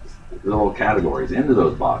into little categories, into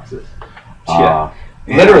those boxes. Yeah.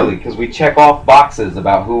 Literally, because we check off boxes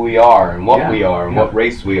about who we are and what we are and what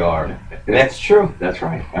race we are. And that's true. That's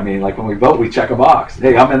right. I mean, like when we vote, we check a box.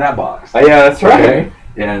 Hey, I'm in that box. Oh, yeah, that's right. Okay?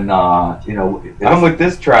 And, you know, I'm with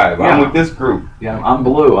this tribe. Yeah. I'm with this group. Yeah, I'm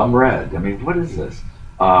blue. I'm red. I mean, what is this?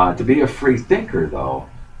 To be a free thinker, though,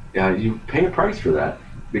 you pay a price for that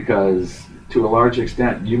because, to a large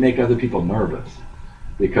extent, you make other people nervous.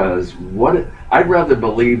 Because I'd rather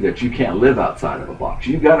believe that you can't live outside of a box.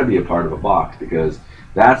 You've got to be a part of a box because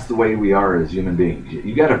that's the way we are as human beings.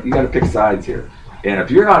 You got to pick sides here. And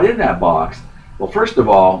if you're not in that box, well, first of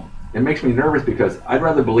all, it makes me nervous because I'd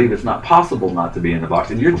rather believe it's not possible not to be in the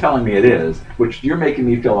box. And you're telling me it is, which you're making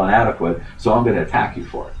me feel inadequate, so I'm going to attack you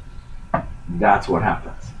for it. That's what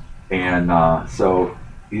happens. And so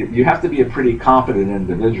you have to be a pretty confident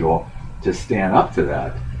individual to stand up to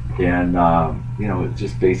that. And, you know, it's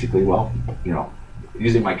just basically, well, you know,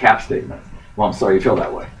 using my cap statement. Well, I'm sorry you feel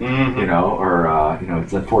that way. You know, or, you know,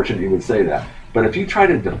 it's unfortunate you would say that. But if you try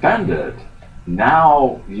to defend it,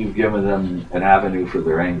 now you've given them an avenue for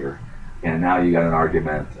their anger. And now you got an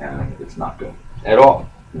argument, and it's not good. At all.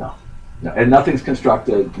 No. And nothing's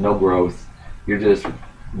constructive, no growth. You're just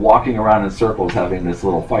walking around in circles having this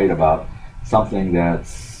little fight about something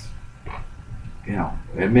that's, you know,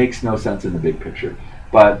 it makes no sense in the big picture.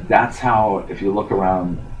 But that's how, if you look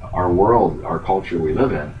around our world, our culture we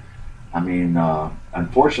live in, I mean,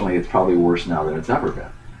 unfortunately, it's probably worse now than it's ever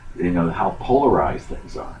been. You know, how polarized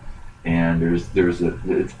things are. And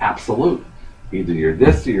it's absolute. Either you're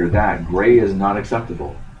this or you're that. Gray is not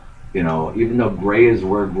acceptable. You know, even though gray is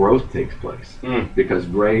where growth takes place. Because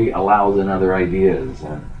gray allows in other ideas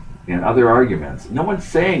and other arguments. No one's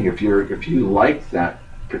saying if you like that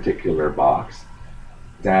particular box,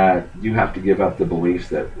 that you have to give up the beliefs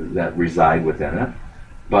that reside within it.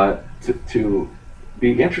 But to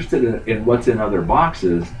be interested in what's in other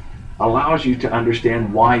boxes allows you to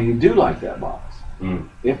understand why you do like that box.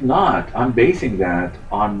 If not, I'm basing that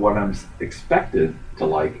on what I'm expected to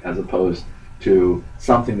like as opposed to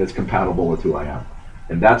something that's compatible with who I am.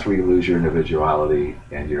 And that's where you lose your individuality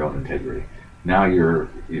and your own integrity. Now you're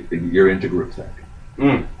into groupthink.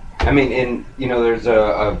 I mean, and you know, there's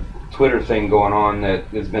a Twitter thing going on that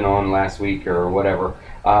has been on last week or whatever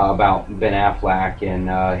about Ben Affleck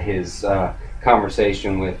and his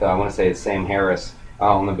conversation with, I want to say it's Sam Harris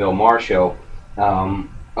on the Bill Maher show,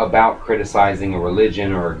 about criticizing a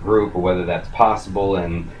religion or a group or whether that's possible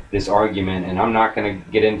and this argument. And I'm not going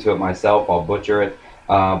to get into it myself, I'll butcher it,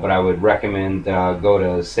 but I would recommend go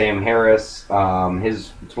to Sam Harris,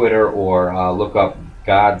 his Twitter, or look up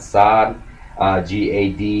Godsaad,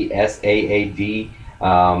 G-A-D-S-A-A-D.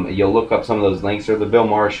 You'll look up some of those links, or the Bill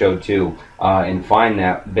Maher show too, and find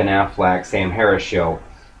that Ben Affleck, Sam Harris show.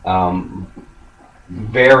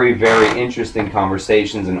 Very, very interesting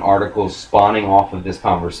conversations and articles spawning off of this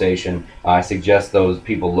conversation. I suggest those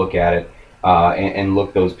people look at it and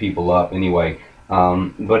look those people up anyway.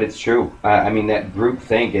 But it's true. I mean, that group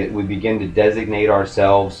think, we begin to designate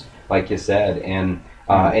ourselves, like you said, and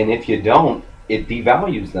if you don't, it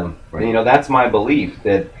devalues them. Right. You know, that's my belief.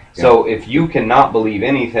 That so if you cannot believe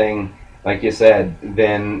anything, like you said,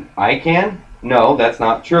 then I can? No, that's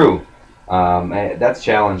not true. That's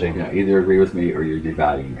challenging. Yeah, either agree with me or you're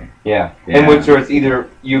devaluing me. Yeah. And which it's either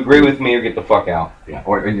you agree with me or get the fuck out. Yeah,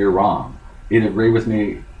 and you're wrong. Either agree with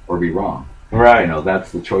me or be wrong. Right. You know,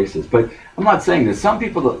 that's the choices. But I'm not saying that some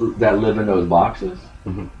people that live in those boxes,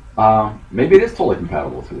 maybe it is totally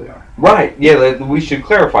compatible with who they are. Right. Yeah, we should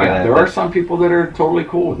clarify that. There are some people that are totally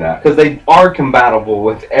cool with that. Because they are compatible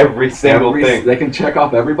with every single thing. They can check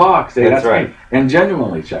off every box. That's right. Me, and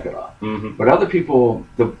genuinely check it off. But other people,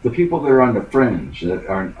 the people that are on the fringe, that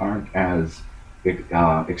aren't as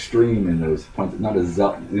extreme in those points, not as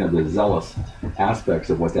the zealous aspects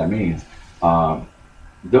of what that means,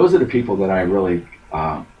 those are the people that I really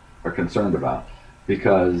are concerned about,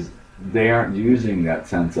 because they aren't using that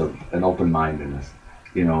sense of an open-mindedness,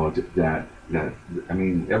 you know, that I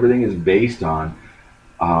mean, everything is based on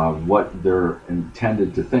what they're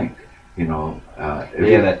intended to think, you know.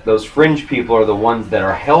 That those fringe people are the ones that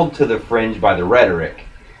are held to the fringe by the rhetoric,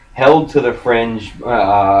 held to the fringe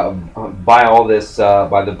by all this,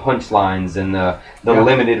 by the punchlines and the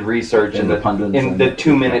limited research and the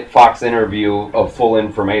 2-minute Fox interview of full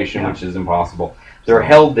information, which is impossible. They're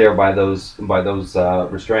held there by those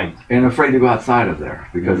restraints. And afraid to go outside of there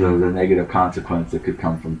because of the negative consequence that could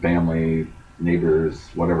come from family, neighbors,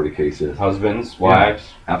 whatever the case is. Husbands, wives.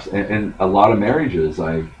 Absolutely. And a lot of marriages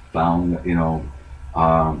I've found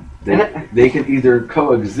that, they can either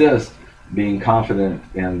coexist being confident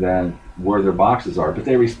in that where their boxes are, but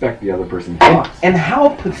they respect the other person's box. And how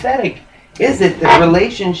pathetic is it that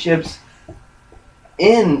relationships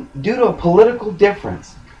end due to a political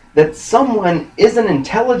difference, that someone isn't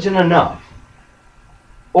intelligent enough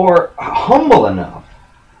or humble enough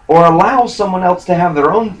or allow someone else to have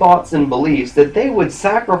their own thoughts and beliefs, that they would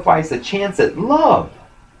sacrifice a chance at love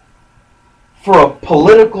for a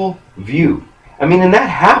political view. I mean, and that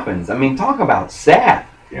happens. I mean, talk about sad.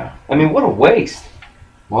 Yeah. I mean, what a waste.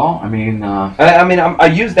 Well, I mean, I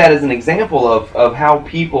use that as an example of how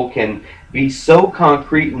people can be so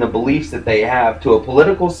concrete in the beliefs that they have, to a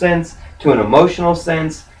political sense, to an emotional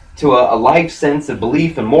sense, to a life sense, a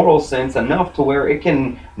belief and moral sense, enough to where it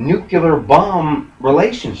can nuclear bomb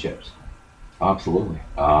relationships. Absolutely.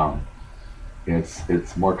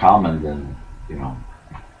 It's more common than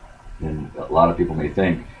a lot of people may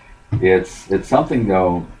think. It's something,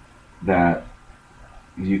 though, that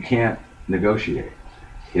you can't negotiate.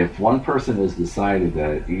 If one person has decided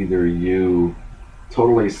that either you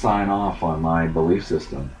totally sign off on my belief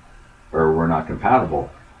system or we're not compatible,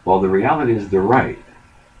 well, the reality is they're right.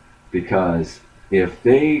 Because if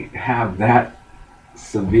they have that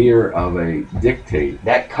severe of a dictate,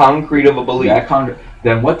 that concrete of a belief,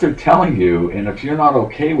 then what they're telling you, and if you're not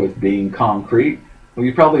okay with being concrete, well,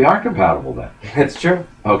 you probably aren't compatible then. That's true.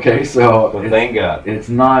 Okay, so well, thank God. It's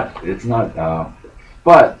not.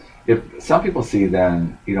 But if some people see,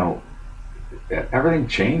 then everything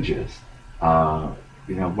changes.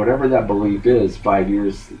 Whatever that belief is, 5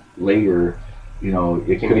 years later,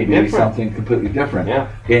 it could be something completely different. Yeah.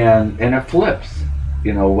 And it flips.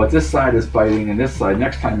 What this side is fighting and this side,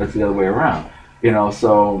 next time it's the other way around.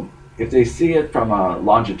 So if they see it from a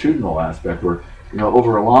longitudinal aspect, or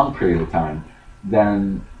over a long period of time,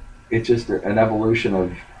 then it's just an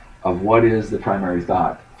evolution of what is the primary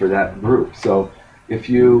thought for that group. So if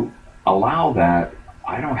you allow that,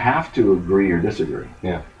 I don't have to agree or disagree.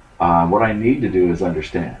 Yeah. What I need to do is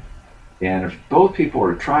understand. And if both people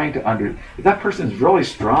are trying to if that person is really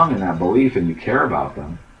strong in that belief and you care about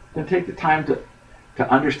them, then take the time to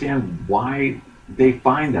understand why they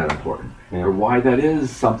find that important, or why that is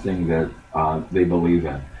something that they believe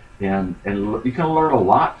in. And you can learn a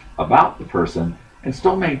lot about the person and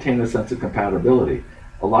still maintain a sense of compatibility.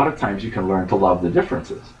 A lot of times you can learn to love the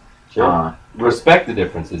differences. Sure. Respect the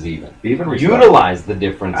differences, even respect. Utilize the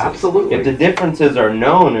differences. Absolutely. If the differences are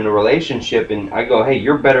known in a relationship, and I go, hey,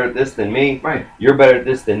 you're better at this than me, right? You're better at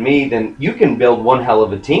this than me, then you can build one hell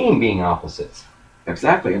of a team being opposites.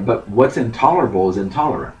 Exactly. But what's intolerable is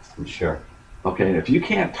intolerance. Sure. Okay. And if you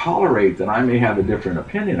can't tolerate that I may have a different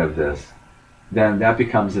opinion of this, then that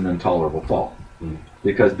becomes an intolerable fault. Mm.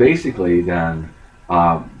 Because basically, then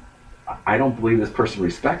I don't believe this person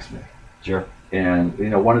respects me. Sure. And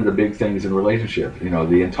one of the big things in relationship, the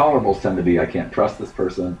intolerables tend to be, I can't trust this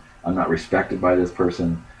person, I'm not respected by this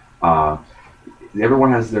person.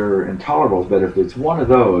 Everyone has their intolerables, but if it's one of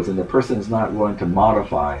those and the person is not willing to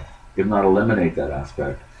modify, if not eliminate that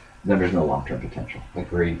aspect, then there's no long-term potential.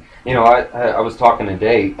 Agreed. I was talking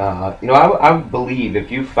today, I would believe if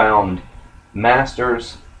you found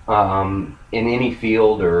masters in any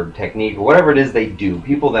field or technique or whatever it is they do,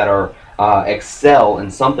 people that are excel in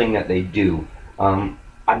something that they do,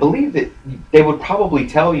 I believe that they would probably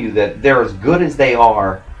tell you that they're as good as they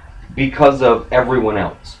are because of everyone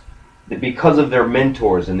else, because of their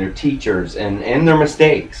mentors and their teachers and their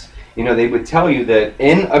mistakes. They would tell you that,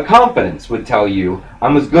 in a confidence, would tell you,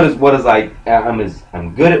 I'm as good as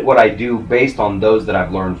I'm good at what I do based on those that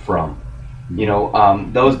I've learned from.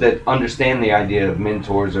 Those that understand the idea of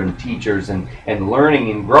mentors and teachers and learning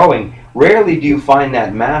and growing. Rarely do you find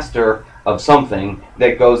that master of something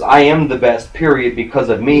that goes, I am the best, period, because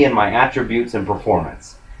of me and my attributes and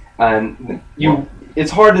performance. And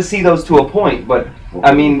it's hard to see those to a point, but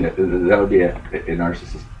I mean, that would be a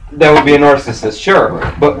narcissist. That would be a narcissist, sure.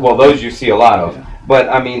 Right. But those you see a lot of. Yeah. But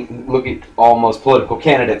I mean, look at almost political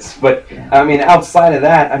candidates. But I mean, outside of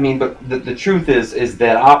that, I mean, but the truth is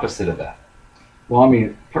that opposite of that. Well, I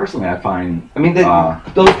mean, personally, I find. I mean,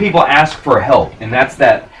 those people ask for help, and that's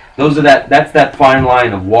that fine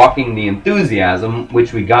line of walking the enthusiasm,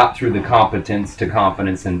 which we got through the competence to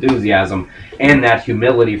confidence enthusiasm, and that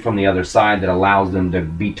humility from the other side that allows them to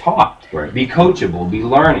be taught, right, be coachable, be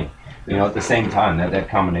learning. At the same time, that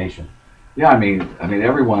combination. Yeah, I mean,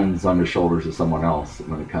 everyone's on the shoulders of someone else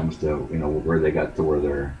when it comes to where they got to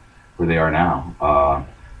where they are now,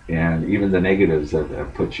 and even the negatives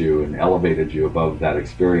have put you and elevated you above that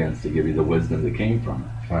experience to give you the wisdom that came from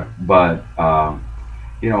it. Right. But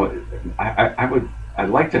I'd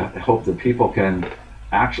like to hope that people can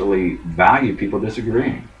actually value people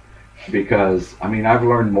disagreeing, because I mean, I've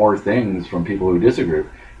learned more things from people who disagree.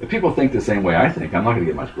 If people think the same way I think, I'm not going to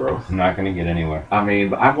get much growth. I'm not going to get anywhere. I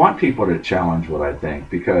mean, I want people to challenge what I think,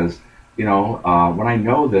 because, you know, when I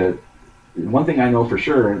know that, one thing I know for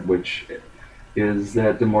sure, which is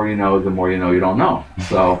that the more you know you don't know.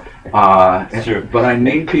 So, true. But I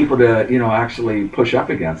need people to, you know, actually push up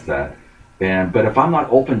against that. But if I'm not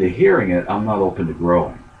open to hearing it, I'm not open to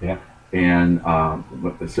growing. Yeah. And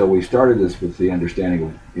so we started this with the understanding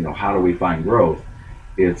of, you know, how do we find growth?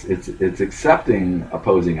 It's accepting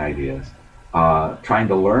opposing ideas, trying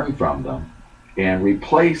to learn from them, and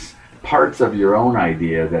replace parts of your own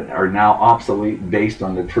idea that are now obsolete based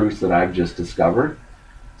on the truths that I've just discovered.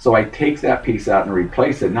 So I take that piece out and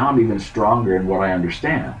replace it. Now I'm even stronger in what I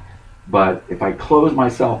understand. But if I close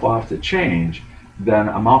myself off to change, then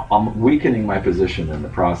I'm weakening my position in the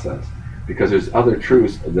process, because there's other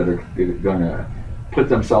truths that are going to put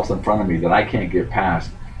themselves in front of me that I can't get past,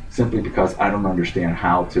 simply because I don't understand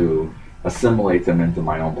how to assimilate them into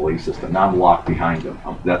my own belief system. Now I'm locked behind them.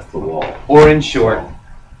 That's the wall. Or in short,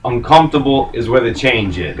 uncomfortable is where the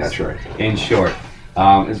change is. That's right. In short.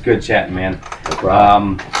 It's good chatting, man.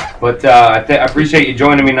 I appreciate you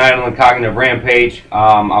joining me tonight on the Cognitive Rampage.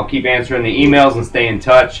 I'll keep answering the emails and stay in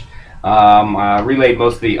touch. I relayed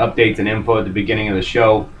most of the updates and info at the beginning of the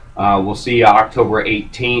show. We'll see you October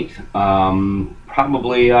 18th.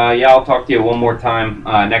 Probably, yeah, I'll talk to you one more time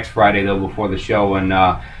next Friday, though, before the show. And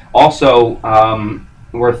also,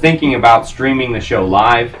 we're thinking about streaming the show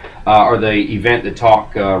live, or the event, the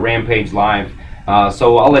Talk Rampage live.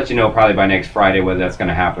 So I'll let you know probably by next Friday whether that's going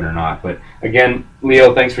to happen or not. But again,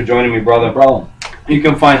 Leo, thanks for joining me, brother. No problem. You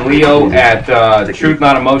can find Leo at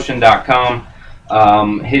truthnotemotion.com.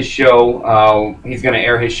 His show, he's going to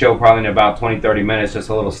air his show probably in about 20-30 minutes, just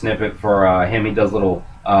a little snippet for him. He does little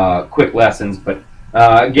quick lessons. But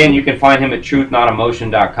again, you can find him at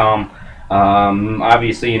truthnotemotion.com.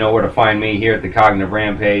 Obviously, you know where to find me here at the Cognitive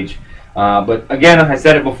Rampage. But again, I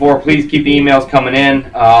said it before, please keep the emails coming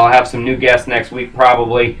in. I'll have some new guests next week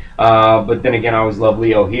probably. But then again, I always love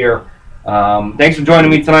Leo here. Thanks for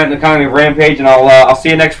joining me tonight in the Cognitive Rampage, and I'll see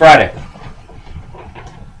you next Friday.